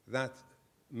 That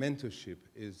mentorship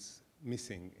is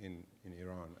missing in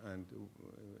Iran. And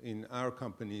in our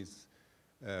companies,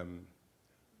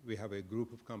 we have a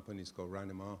group of companies called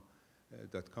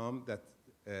Ranema.com that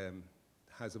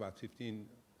has about 15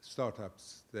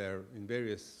 startups there in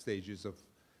various stages of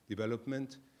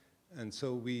development. And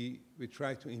so we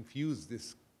try to infuse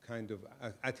this kind of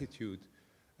attitude,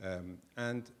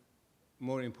 and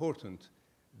more important,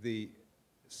 the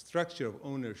structure of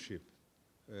ownership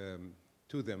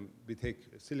to them. We take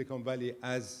Silicon Valley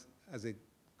as a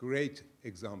great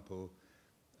example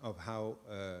of how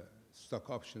stock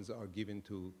options are given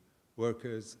to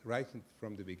workers right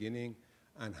from the beginning,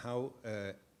 and how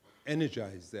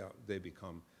energized they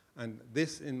become. And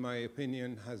this, in my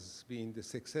opinion, has been the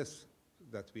success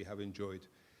that we have enjoyed,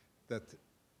 that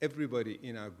everybody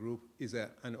in our group is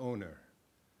an owner.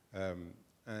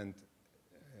 And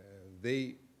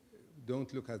they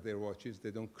don't look at their watches,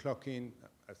 they don't clock in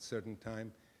at a certain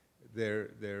time.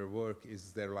 Their work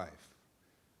is their life.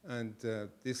 And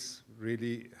this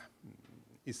really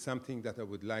is something that I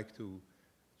would like to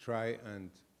try and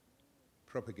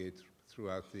propagate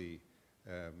throughout the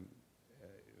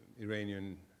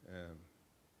Iranian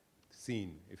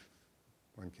scene, if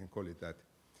one can call it that.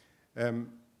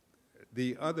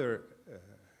 The other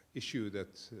issue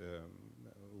that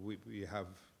we have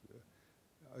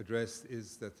addressed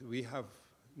is that we have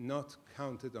not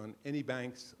counted on any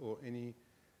banks or any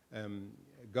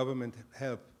government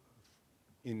help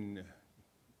in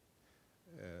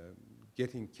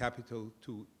getting capital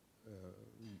to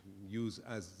use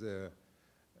as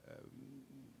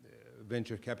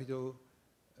venture capital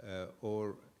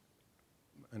or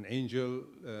an angel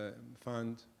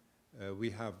fund. We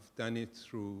have done it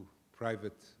through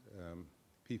private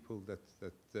people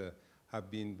that have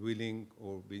been willing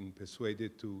or been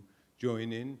persuaded to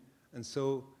join in. And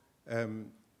so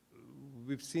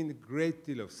we've seen a great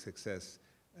deal of success.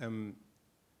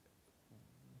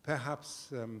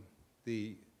 Perhaps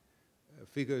the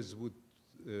figures would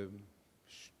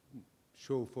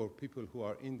show for people who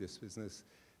are in this business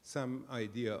some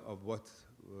idea of what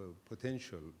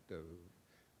potential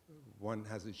one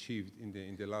has achieved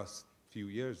in the last few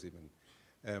years even.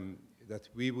 That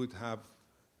we would have,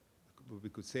 we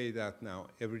could say that now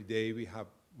every day we have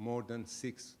more than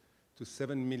 6 to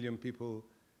 7 million people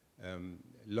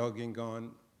logging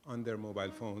on their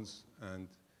mobile phones and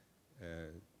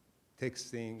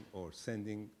texting or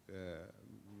sending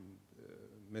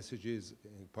messages,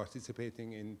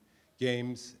 participating in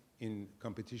games, in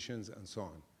competitions, and so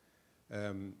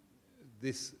on.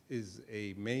 This is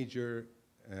a major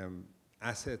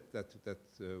asset that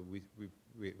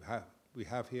we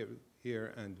have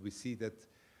here, and we see that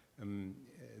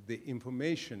the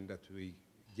information that we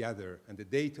gather and the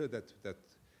data that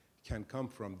can come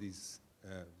from these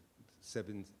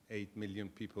 7, 8 million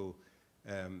people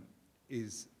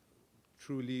is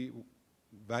truly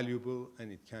valuable,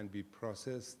 and it can be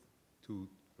processed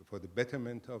for the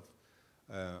betterment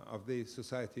of the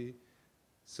society.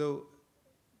 So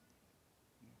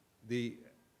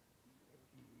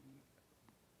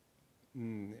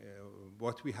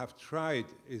what we have tried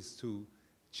is to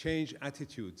change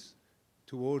attitudes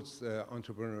towards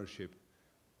entrepreneurship.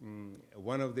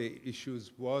 One of the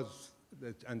issues was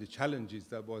and the challenges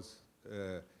that was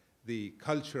the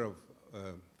culture of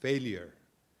failure.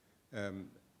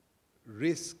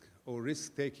 Risk or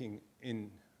risk-taking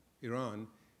in Iran,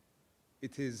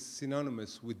 it is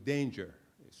synonymous with danger.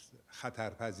 It's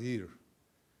khatar pazir,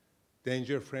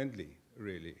 danger-friendly,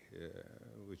 really,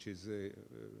 which is a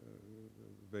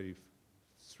very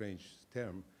strange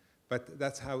term, but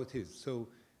that's how it is. So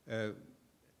a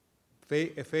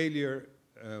failure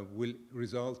will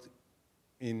result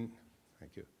in,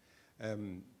 thank you,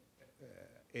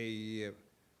 a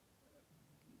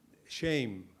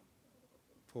shame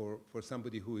for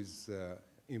somebody who is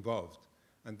involved.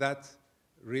 And that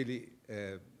really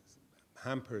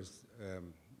hampers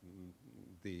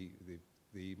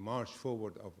the march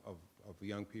forward of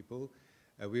young people.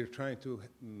 We're trying to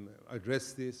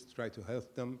address this, try to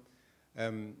help them.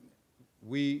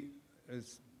 We,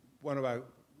 as one of our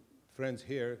friends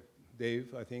here,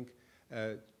 Dave, I think,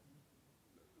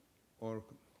 or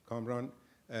Kamran,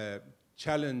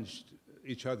 challenged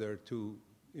each other to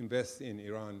invest in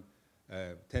Iran,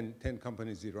 10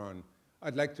 companies Iran.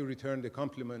 I'd like to return the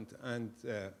compliment and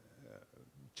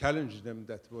challenge them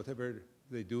that whatever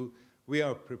they do, we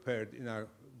are prepared in our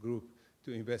group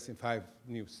to invest in 5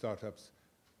 new startups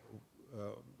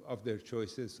of their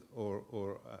choices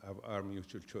or of our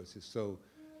mutual choices. So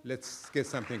let's get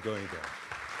something going there.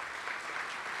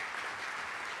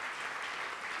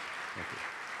 Thank you.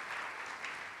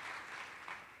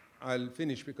 I'll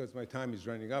finish because my time is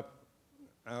running out,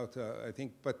 I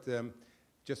think, but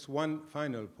just one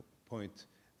final point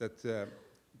that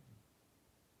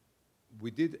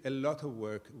we did a lot of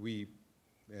work. We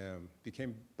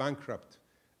became bankrupt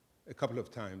a couple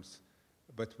of times,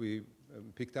 but we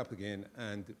picked up again,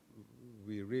 and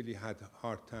we really had a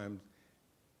hard time.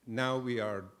 Now we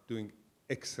are doing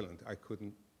excellent. I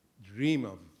couldn't dream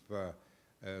of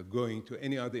going to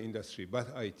any other industry but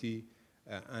IT,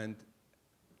 and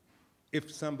if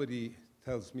somebody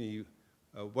tells me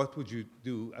what would you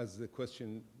do, as the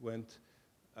question went,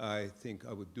 I think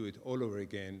I would do it all over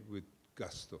again with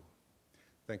gusto.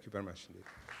 Thank you very much indeed.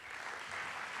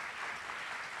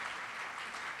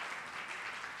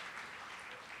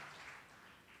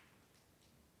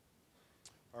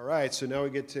 All right, so now we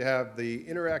get to have the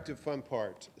interactive fun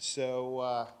part.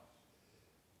 So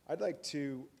I'd like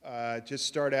to just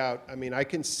start out. I mean, I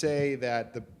can say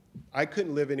that I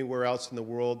couldn't live anywhere else in the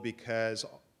world because,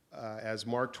 as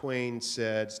Mark Twain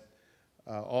said,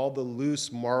 all the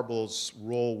loose marbles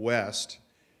roll west.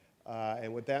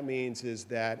 And what that means is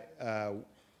that,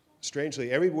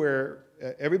 strangely,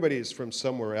 everybody is from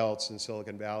somewhere else in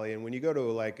Silicon Valley. And when you go to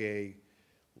like a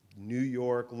New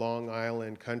York, Long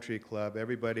Island country club,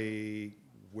 everybody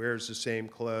wears the same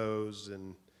clothes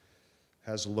and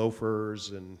has loafers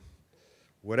and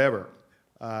whatever.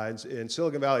 And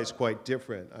Silicon Valley is quite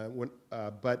different.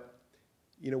 But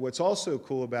what's also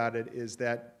cool about it is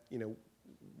that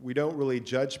we don't really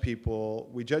judge people.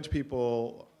 We judge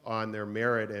people on their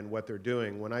merit and what they're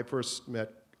doing. When I first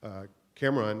met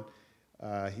Cameron,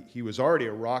 he was already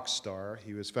a rock star.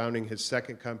 He was founding his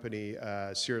second company,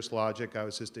 Cirrus Logic. I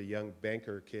was just a young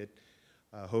banker kid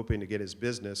hoping to get his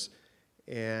business.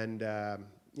 And I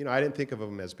didn't think of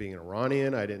him as being an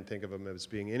Iranian. I didn't think of him as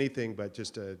being anything but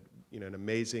just an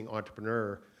amazing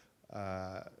entrepreneur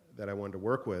that I wanted to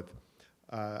work with.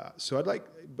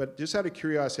 But just out of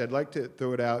curiosity, I'd like to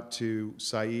throw it out to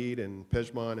Saeed and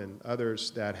Pejman and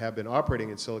others that have been operating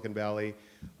in Silicon Valley.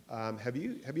 Have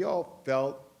you all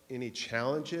felt any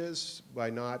challenges by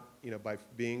by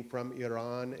being from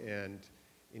Iran, and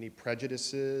any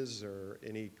prejudices or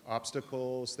any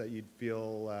obstacles that you'd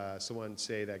feel someone,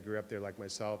 say, that grew up there like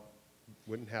myself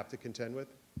wouldn't have to contend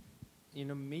with?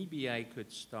 Maybe I could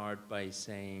start by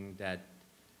saying that,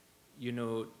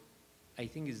 I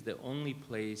think it's the only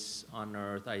place on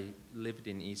earth. I lived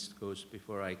in East Coast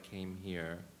before I came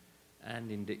here. And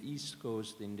in the East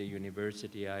Coast, in the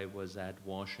university, I was at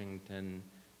Washington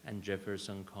and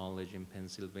Jefferson College in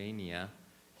Pennsylvania.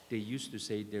 They used to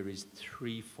say there is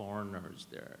 3 foreigners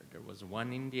there. There was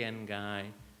one Indian guy,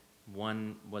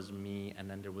 one was me, and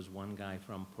then there was one guy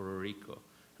from Puerto Rico.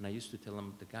 And I used to tell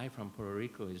them, the guy from Puerto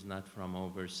Rico is not from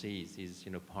overseas. He's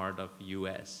part of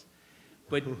US.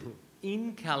 But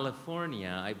in California,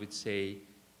 I would say,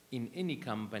 in any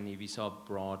company, we saw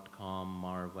Broadcom,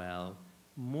 Marvell,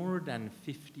 more than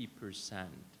 50%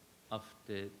 of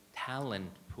the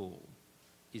talent pool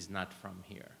is not from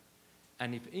here.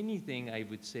 And if anything, I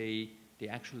would say they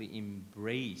actually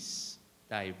embrace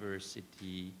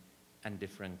diversity and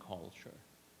different culture.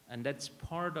 And that's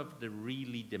part of the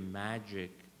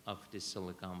magic of the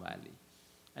Silicon Valley.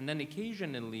 And then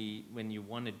occasionally, when you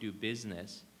want to do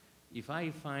business, if I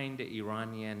find the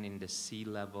Iranian in the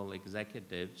C-level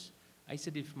executives, I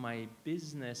said, if my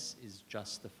business is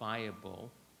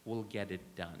justifiable, we'll get it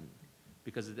done.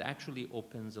 Because it actually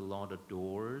opens a lot of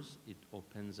doors. It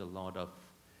opens a lot of,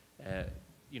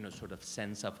 sort of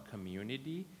sense of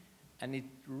community. And it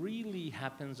really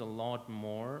happens a lot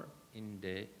more in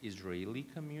the Israeli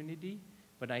community.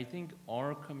 But I think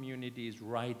our community is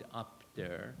right up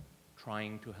there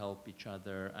trying to help each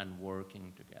other and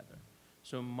working together.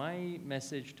 So my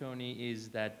message, Tony, is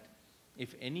that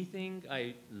if anything,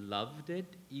 I loved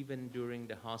it, even during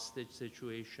the hostage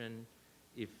situation.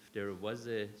 If there was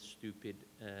a stupid,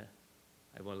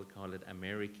 I will call it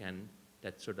American,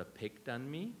 that sort of picked on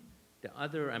me, the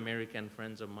other American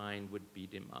friends of mine would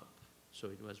beat him up. So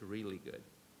it was really good.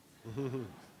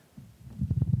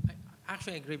 I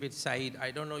actually agree with Saeed.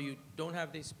 I don't know, you don't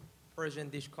have this Persian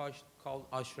dish called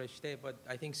ash reshte, but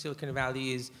I think Silicon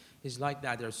Valley is like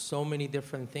that. There's so many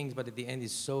different things, but at the end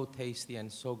it's so tasty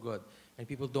and so good. And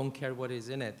people don't care what is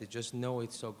in it. They just know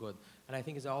it's so good. And I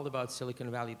think it's all about Silicon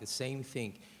Valley, the same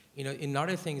thing. In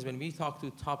other things, when we talk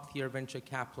to top-tier venture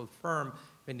capital firm,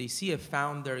 when they see a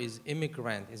founder is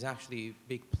immigrant, it's actually a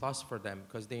big plus for them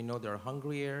because they know they're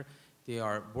hungrier, they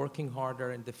are working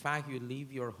harder, and the fact you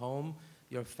leave your home,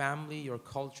 your family, your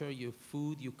culture, your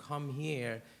food, you come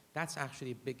here, that's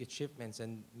actually big achievements,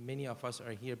 and many of us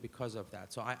are here because of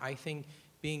that. So I think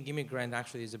being immigrant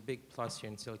actually is a big plus here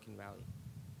in Silicon Valley.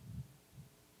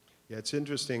 Yeah, it's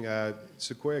interesting.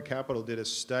 Sequoia Capital did a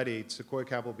study, Sequoia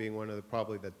Capital being one of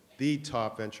probably the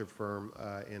top venture firm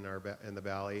in the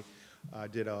Valley,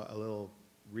 did a little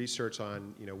research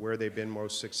on where they've been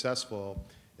most successful.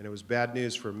 And it was bad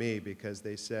news for me because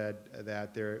they said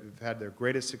that they've had their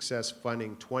greatest success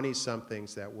funding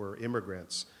 20-somethings that were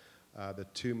immigrants. The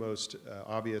 2 most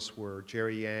obvious were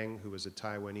Jerry Yang, who was a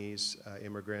Taiwanese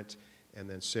immigrant, and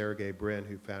then Sergey Brin,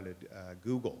 who founded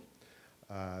Google.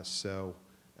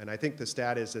 And I think the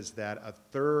stat is that a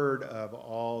third of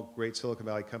all great Silicon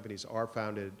Valley companies are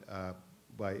founded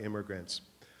by immigrants.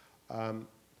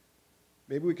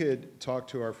 Maybe we could talk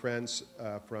to our friends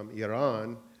from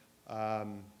Iran.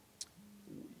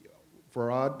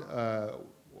 Farad,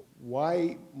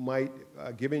 why might,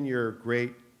 given your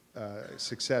great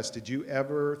success, did you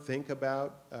ever think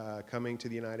about coming to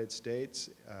the United States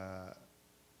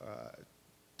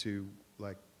to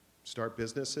like start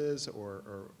businesses,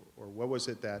 or what was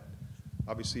it that,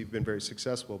 obviously you've been very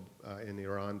successful in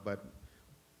Iran, but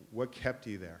what kept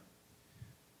you there?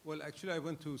 Well, actually, I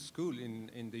went to school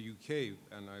in the UK,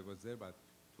 and I was there about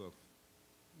 12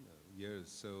 years.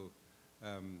 So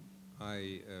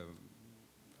I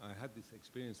had this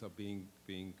experience of being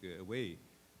away,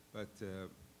 but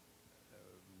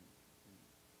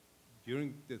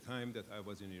during the time that I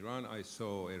was in Iran, I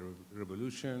saw a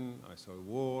revolution, I saw a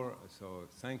war, I saw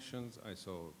sanctions, I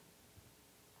saw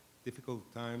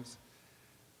difficult times,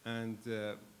 and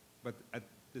but at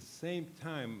the same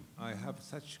time, I have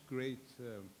such great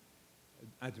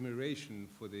admiration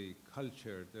for the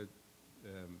culture that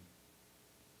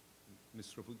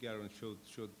Mr. Fugaran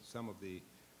showed some of the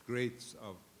greats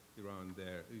of Iran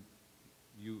there.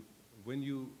 When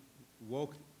you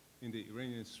walk in the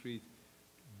Iranian street,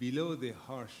 below the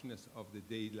harshness of the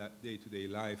day-to-day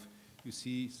life, you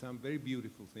see some very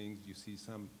beautiful things. You see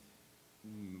some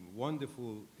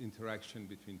wonderful interaction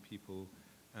between people,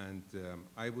 and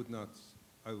I would not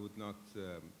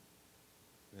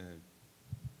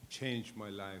change my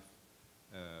life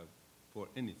for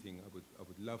anything. I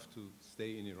would love to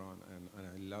stay in Iran, and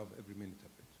I love every minute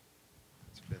of it.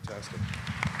 That's fantastic.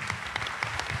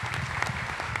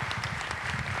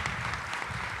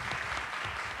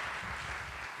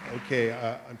 Okay,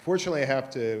 unfortunately I have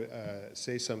to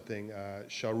say something.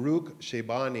 Shahrukh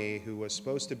Shebani, who was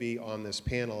supposed to be on this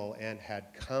panel and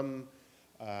had come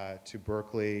to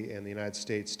Berkeley in the United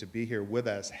States to be here with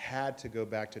us, had to go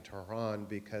back to Tehran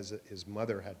because his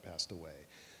mother had passed away.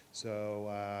 So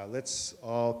let's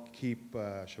all keep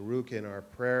Shahrukh in our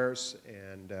prayers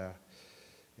and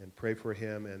pray for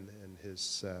him and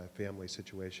his family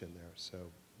situation there.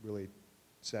 So really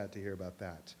sad to hear about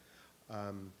that.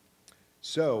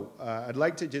 So I'd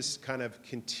like to just kind of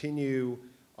continue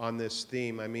on this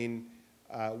theme. I mean,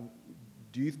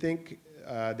 do you think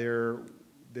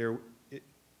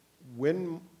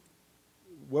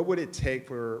what would it take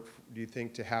for, do you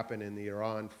think, to happen in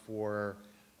Iran for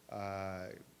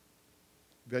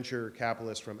venture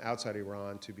capitalists from outside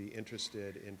Iran to be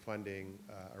interested in funding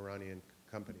Iranian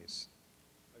companies?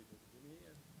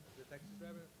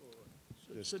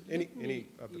 Just any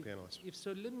of the panelists.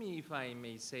 If I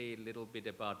may say a little bit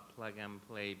about plug and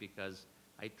play, because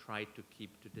I tried to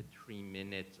keep to the 3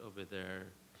 minutes over there,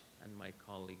 and my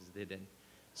colleagues didn't.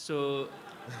 So,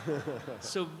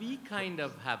 so we kind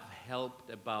of have helped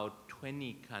about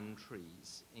 20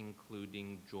 countries,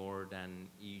 including Jordan,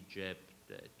 Egypt,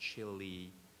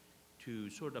 Chile, to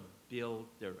sort of build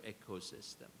their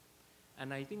ecosystem.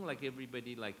 And I think, like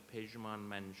everybody, like Pejman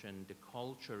mentioned, the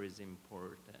culture is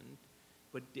important.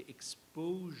 But the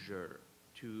exposure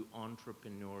to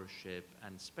entrepreneurship,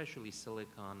 and especially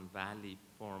Silicon Valley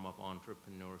form of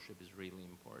entrepreneurship, is really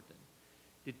important.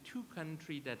 The two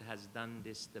countries that has done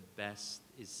this the best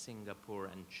is Singapore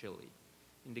and Chile.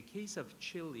 In the case of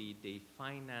Chile, they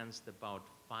financed about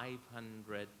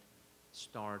 500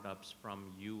 startups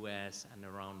from US and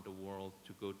around the world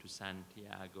to go to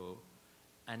Santiago,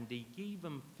 and they gave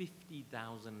them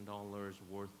 $50,000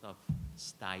 worth of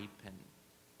stipend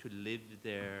to live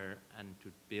there and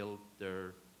to build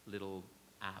their little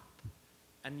app.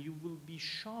 And you will be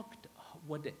shocked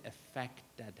what the effect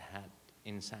that had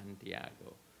in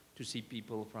Santiago, to see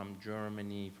people from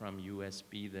Germany, from US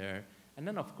be there. And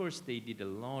then, of course, they did a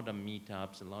lot of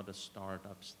meetups, a lot of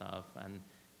startup stuff, and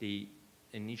they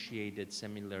initiated,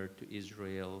 similar to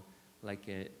Israel, like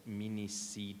a mini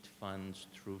seed funds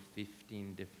through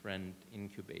 15 different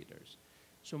incubators.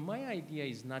 So my idea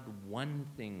is not one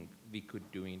thing we could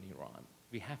do in Iran.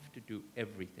 We have to do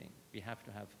everything. We have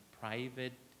to have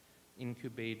private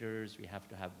incubators. We have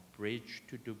to have bridge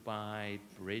to Dubai,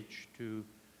 bridge to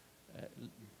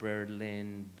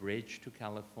Berlin, bridge to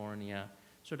California.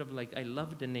 Sort of like, I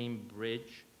love the name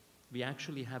bridge. We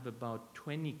actually have about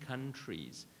 20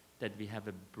 countries that we have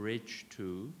a bridge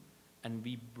to, and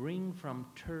we bring from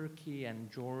Turkey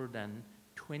and Jordan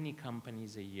 20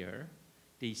 companies a year.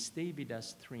 They stay with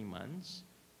us 3 months.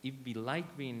 If we like,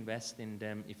 we invest in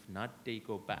them. If not, they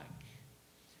go back.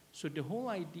 So the whole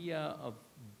idea of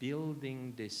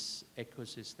building this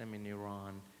ecosystem in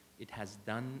Iran, it has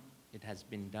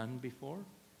been done before.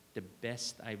 The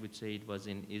best, I would say, it was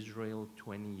in Israel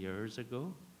 20 years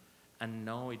ago. and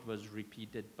now it was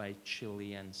repeated by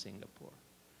Chile and Singapore.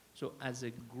 So as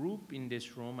a group in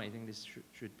this room, I think this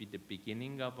should be the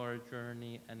beginning of our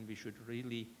journey, and we should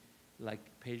really, like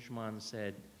Pejman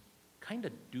said, kind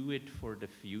of do it for the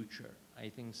future. I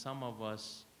think some of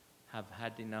us have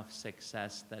had enough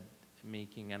success that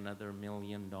making another $1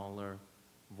 million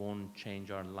won't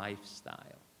change our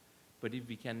lifestyle. But if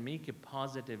we can make a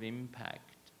positive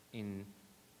impact in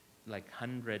like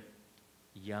 100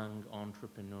 young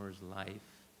entrepreneurs'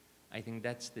 life, I think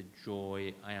that's the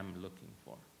joy I am looking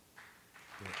for.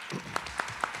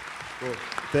 Well,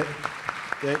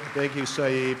 thank you,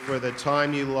 Saeed. For the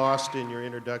time you lost in your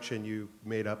introduction, you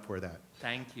made up for that.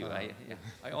 Thank you. I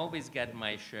always get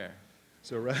my share.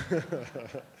 So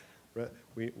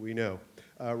we know.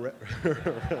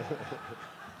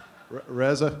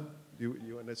 Reza,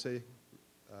 you want to say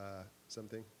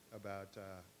something about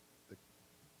the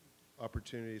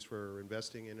opportunities for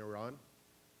investing in Iran?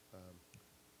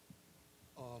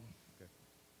 Okay.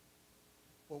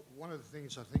 Well, one of the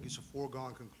things I think is a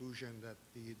foregone conclusion that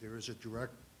there is a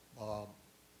direct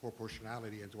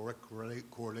proportionality and direct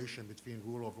correlation between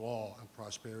rule of law and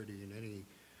prosperity in any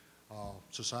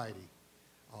society.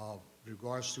 In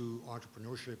regards to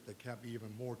entrepreneurship, that can't be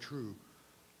even more true,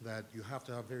 that you have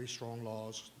to have very strong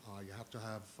laws, you have to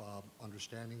have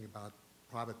understanding about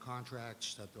private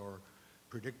contracts that are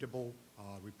predictable,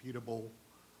 repeatable.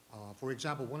 For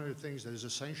example, one of the things that is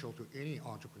essential to any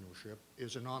entrepreneurship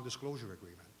is a non-disclosure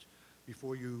agreement.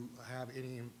 Before you have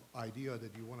any idea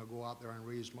that you want to go out there and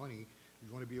raise money,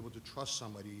 you want to be able to trust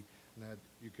somebody that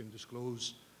you can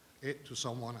disclose it to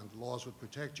someone and the laws would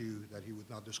protect you that he would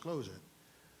not disclose it.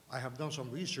 I have done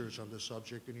some research on this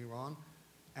subject in Iran,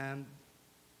 and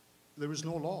there is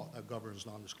no law that governs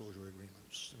non-disclosure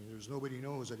agreements. I mean, nobody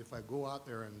knows that if I go out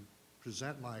there and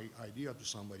present my idea to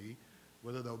somebody,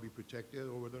 whether they'll be protected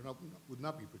or whether or would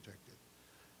not be protected.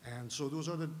 And so those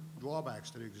are the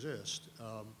drawbacks that exist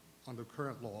under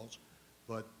current laws.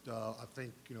 But I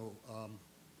think,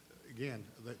 again,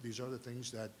 these are the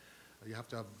things that you have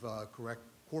to have correct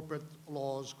corporate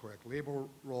laws, correct labor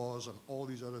laws, and all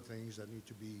these other things that need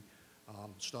to be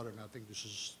started. And I think this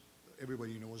is,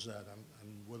 everybody knows that. And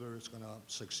whether it's going to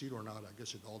succeed or not, I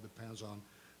guess it all depends on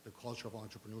the culture of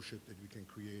entrepreneurship that we can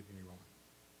create in Iran.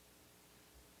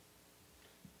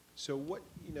 So what,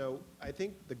 I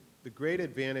think the great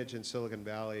advantage in Silicon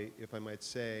Valley, if I might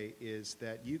say, is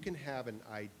that you can have an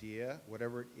idea,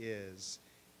 whatever it is,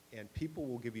 and people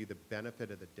will give you the benefit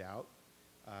of the doubt.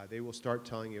 They will start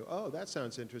telling you, oh, that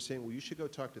sounds interesting. Well, you should go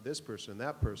talk to this person,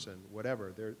 that person,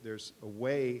 whatever. There's a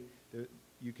way that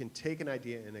you can take an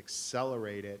idea and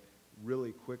accelerate it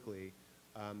really quickly.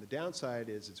 The downside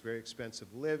is it's very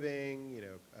expensive living.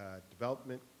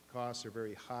 Development costs are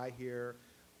very high here.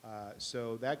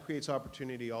 So that creates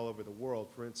opportunity all over the world.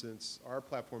 For instance, our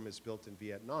platform is built in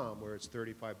Vietnam, where it's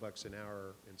 $35 an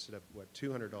hour instead of,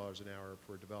 $200 an hour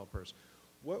for developers.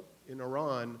 In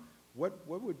Iran, what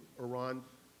would Iran's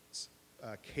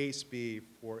case be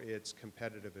for its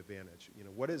competitive advantage?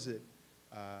 What is it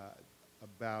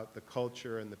about the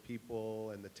culture and the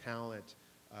people and the talent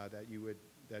that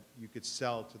you could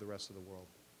sell to the rest of the world?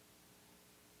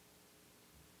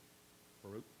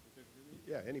 Farouk?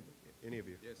 Yeah, any of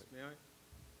you. Yes, may I?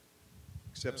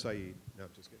 Except Saeed. No,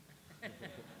 just kidding.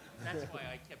 That's why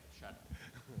I kept shut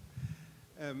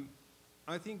up.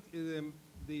 I think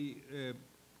the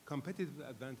competitive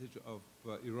advantage of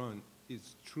Iran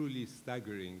is truly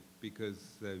staggering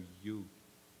because you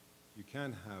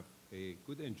can have a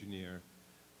good engineer,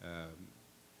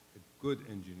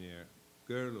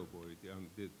 girl or boy.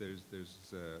 There's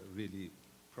really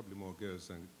probably more girls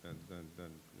than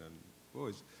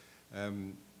boys.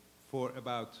 For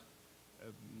about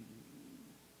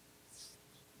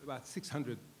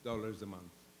 $600 a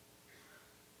month.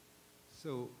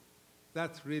 So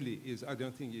that really is, I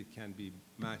don't think it can be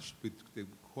matched with the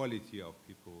quality of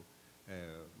people.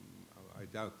 I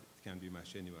doubt it can be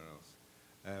matched anywhere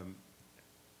else.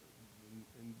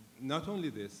 Not only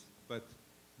this, but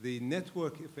the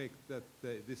network effect that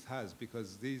this has,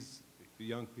 because these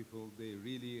young people, they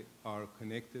really are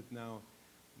connected now.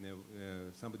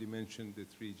 Somebody mentioned the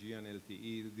 3G and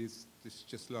LTE. This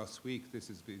just last week, this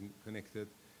has been connected,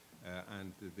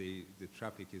 and the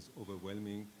traffic is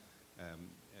overwhelming.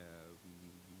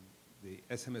 The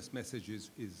SMS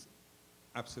messages is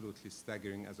absolutely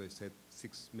staggering. As I said,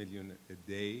 6 million a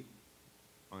day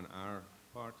on our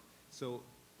part. So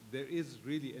there is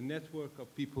really a network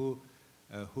of people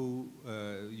who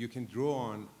you can draw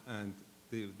on, and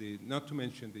not to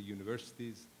mention the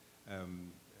universities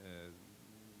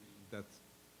that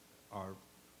are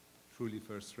truly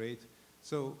first rate.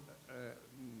 So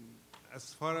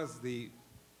as far as the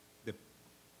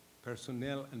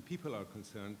personnel and people are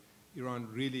concerned, Iran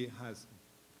really has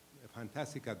a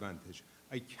fantastic advantage.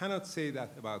 I cannot say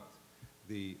that about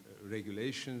the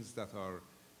regulations that are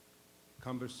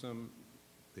cumbersome,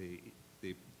 the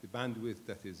bandwidth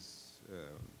that is,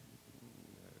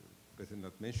 better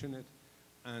not mention it,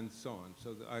 and so on.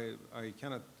 So I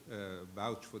cannot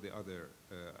vouch for the other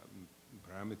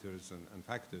parameters and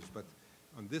factors, but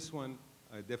on this one,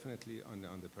 definitely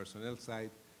on the personnel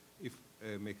side, if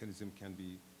a mechanism can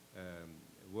be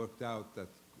worked out that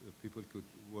people could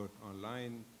work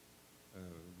online,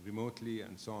 remotely,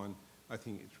 and so on, I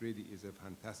think it really is a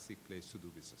fantastic place to do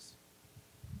business.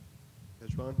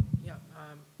 Pejman? Yeah,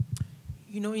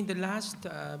 you know, in the last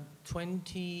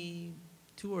 22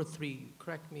 or 3,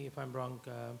 correct me if I'm wrong,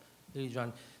 Lily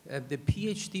John, the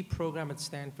PhD program at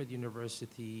Stanford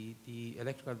University, the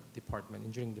electrical department,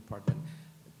 engineering department,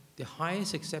 the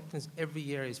highest acceptance every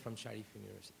year is from Sharif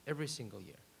University, every single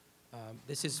year.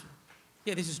 This is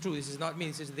true. This is not me.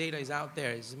 This is data is out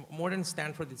there. It's more than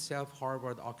Stanford itself,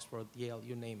 Harvard, Oxford, Yale,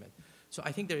 you name it. So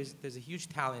I think there's a huge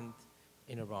talent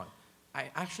in Iran. I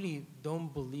actually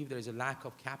don't believe there is a lack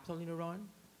of capital in Iran.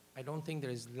 I don't think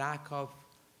there is lack of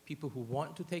people who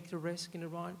want to take the risk in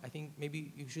Iran. I think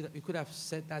maybe you could have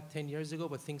said that 10 years ago,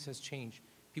 but things has changed.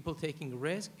 People taking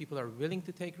risk, people are willing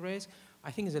to take risk.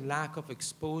 I think there's a lack of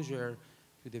exposure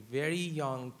to the very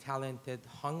young, talented,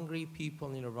 hungry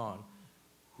people in Iran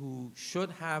who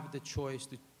should have the choice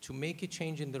to make a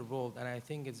change in the world, and I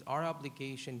think it's our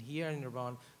obligation here in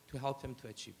Iran to help them to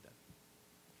achieve that.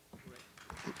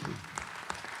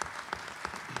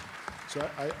 So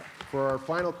for our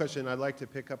final question, I'd like to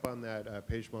pick up on that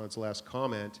Pejman's last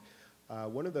comment.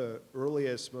 One of the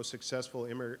earliest, most successful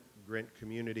immigrant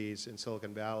communities in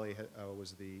Silicon Valley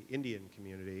was the Indian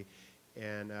community.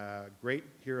 And great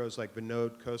heroes like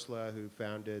Vinod Khosla, who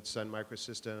founded Sun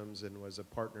Microsystems and was a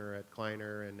partner at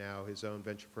Kleiner and now his own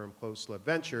venture firm, Khosla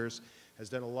Ventures, has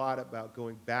done a lot about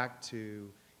going back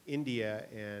to India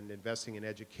and investing in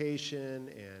education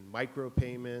and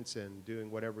micropayments and doing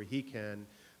whatever he can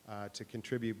to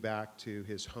contribute back to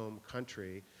his home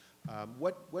country.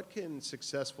 What can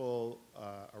successful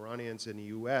Iranians in the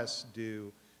US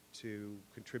do to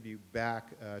contribute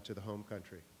back to the home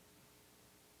country?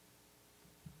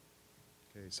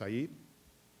 Okay, Saeed?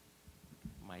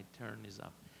 My turn is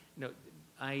up. No,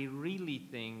 I really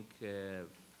think,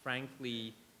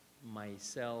 frankly,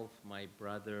 myself, my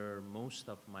brother, most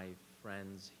of my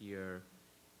friends here,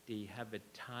 they have a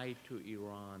tie to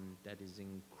Iran that is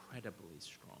incredibly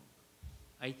strong.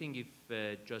 I think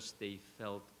if just they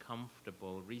felt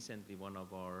comfortable, recently one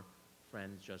of our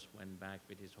friends just went back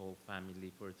with his whole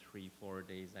family for 3-4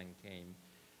 days and came.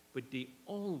 But they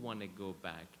all want to go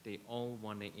back. They all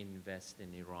want to invest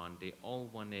in Iran. They all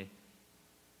want to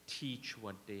teach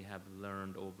what they have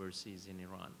learned overseas in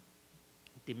Iran.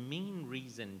 The main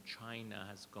reason China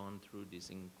has gone through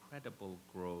this incredible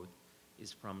growth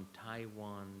is from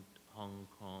Taiwan, Hong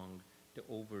Kong, the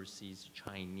overseas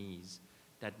Chinese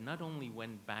that not only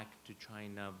went back to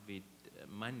China with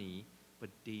money, but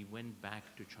they went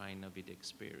back to China with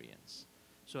experience.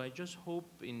 So I just hope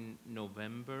in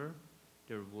November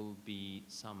there will be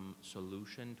some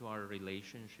solution to our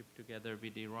relationship together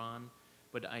with Iran.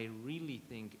 But I really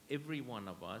think every one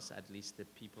of us, at least the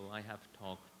people I have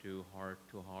talked to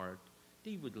heart,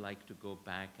 they would like to go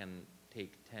back and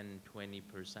take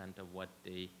 10-20% of what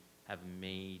they have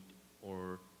made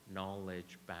or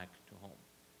knowledge back to home.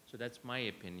 So that's my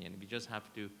opinion. We just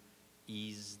have to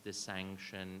ease the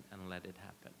sanction and let it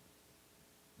happen.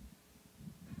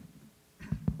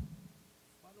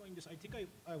 Following this, I think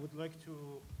I would like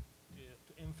to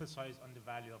emphasize on the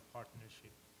value of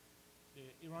partnership.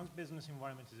 Iran's business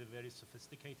environment is a very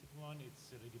sophisticated one.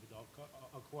 It's a little bit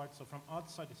awkward. So from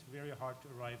outside, it's very hard to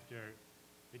arrive there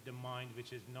with the mind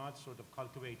which is not sort of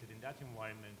cultivated in that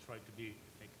environment, try to be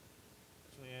effective.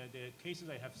 So the cases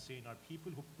I have seen are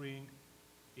people who bring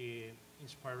the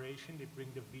inspiration, they bring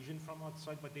the vision from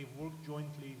outside, but they work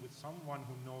jointly with someone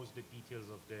who knows the details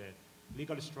of the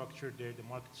legal structure there, the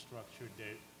market structure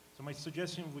there. So my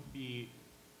suggestion would be,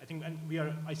 I think, and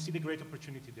I see the great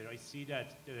opportunity there. I see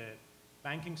that the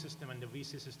banking system and the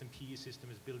VC system, PE system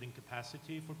is building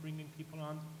capacity for bringing people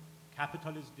on.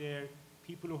 Capital is there.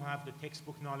 People who have the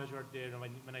textbook knowledge are there. And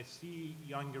when I see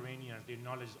young Iranians, their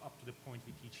knowledge is up to the point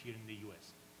we teach here in the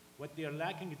US. What they are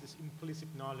lacking is this implicit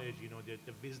knowledge, you know,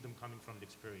 the wisdom coming from the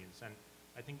experience. And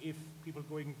I think if people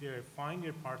going there find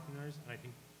their partners, and I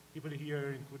think people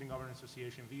here, including our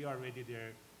association, we are ready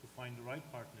there to find the right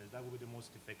partners. That will be the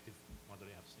most effective model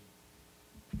I have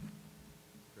seen.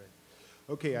 Great.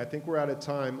 Okay, I think we're out of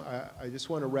time. I just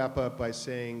want to wrap up by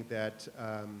saying that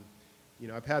you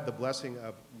know, I've had the blessing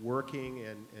of working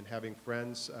and having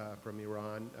friends from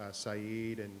Iran,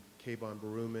 Saeed and Kayvan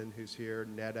Baruman, who's here,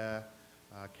 Neda,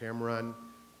 Kamran,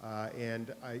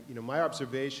 and you know, my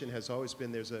observation has always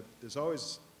been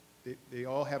they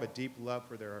all have a deep love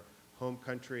for their home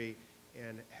country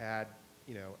and had,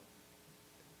 you know,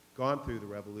 gone through the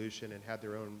revolution and had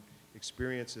their own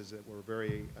experiences that were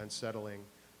very unsettling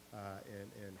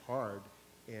and hard.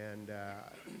 And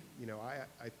you know,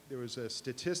 there was a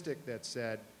statistic that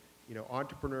said, you know,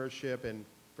 entrepreneurship and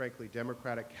frankly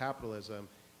democratic capitalism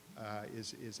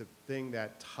is a thing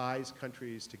that ties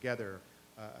countries together.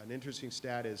 An interesting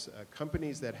stat is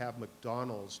companies that have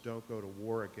McDonald's don't go to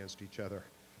war against each other.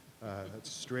 That's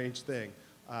a strange thing.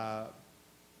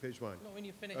 Page one. No, when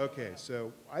you finish. Okay,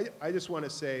 so I just want to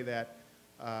say that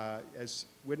as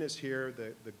witness here,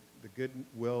 the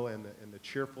goodwill and the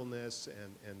cheerfulness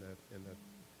and the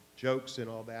jokes and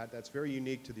all that, that's very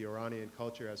unique to the Iranian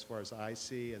culture as far as I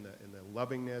see, and the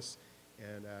lovingness.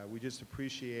 And we just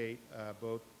appreciate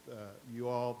both you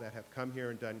all that have come here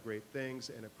and done great things,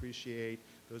 and appreciate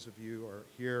those of you who are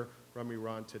here from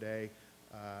Iran today.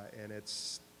 And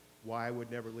it's why I would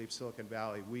never leave Silicon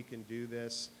Valley. We can do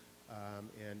this,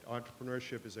 and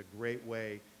entrepreneurship is a great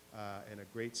way and a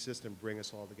great system bring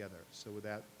us all together. So with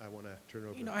that, I want to turn it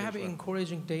over. You know, I have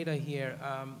encouraging data here.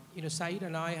 You know, Saeed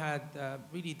and I had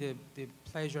really the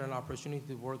pleasure and opportunity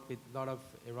to work with a lot of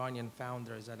Iranian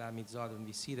founders at Amidzad, and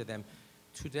we see them.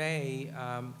 Today,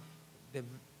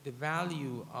 the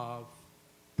value of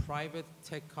private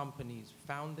tech companies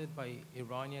founded by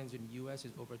Iranians in the US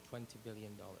is over $20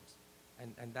 billion.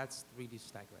 And that's really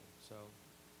staggering. So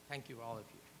thank you, all of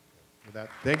you. With that,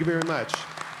 thank you very much.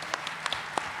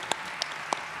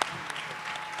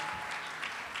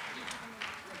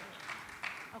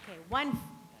 Okay, one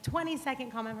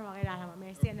 20-second comment from Auditorium,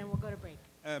 Merci, and then we'll go to break.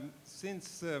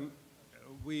 Since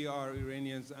we are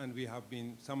Iranians and we have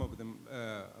been, some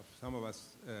of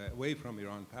us away from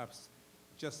Iran, perhaps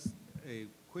just a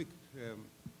quick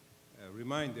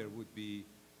reminder would be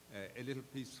a little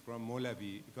piece from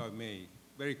Molavi, if I may,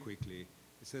 very quickly.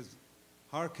 It says,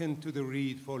 "Hearken to the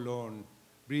reed forlorn,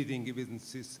 breathing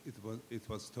evidences it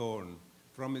was torn,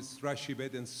 from its rushy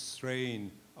bed and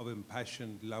strain of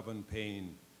impassioned love and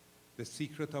pain. The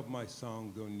secret of my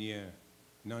song, though near,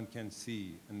 none can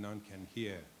see and none can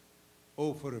hear.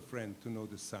 Oh, for a friend to know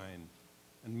the sign,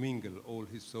 and mingle all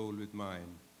his soul with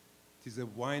mine. 'Tis a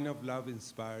wine of love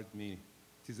inspired me,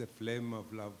 'tis a flame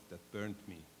of love that burnt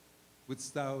me.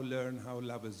 Wouldst thou learn how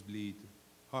lovers bleed?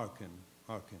 Hearken,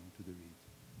 hearken to the reed."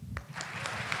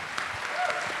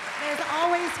 There's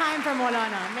always time for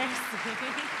Molana. Merci.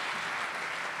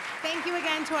 Thank you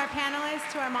again to our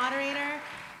panelists, to our moderator.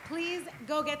 Please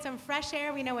go get some fresh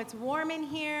air. We know it's warm in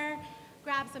here.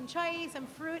 Grab some chai, some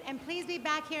fruit, and please be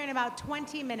back here in about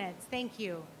 20 minutes. Thank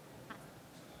you.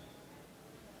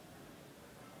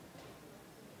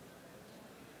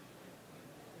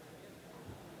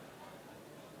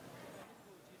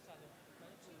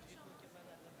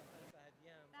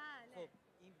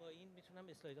 با این میتونم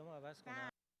اسلایدامو عوض کنم.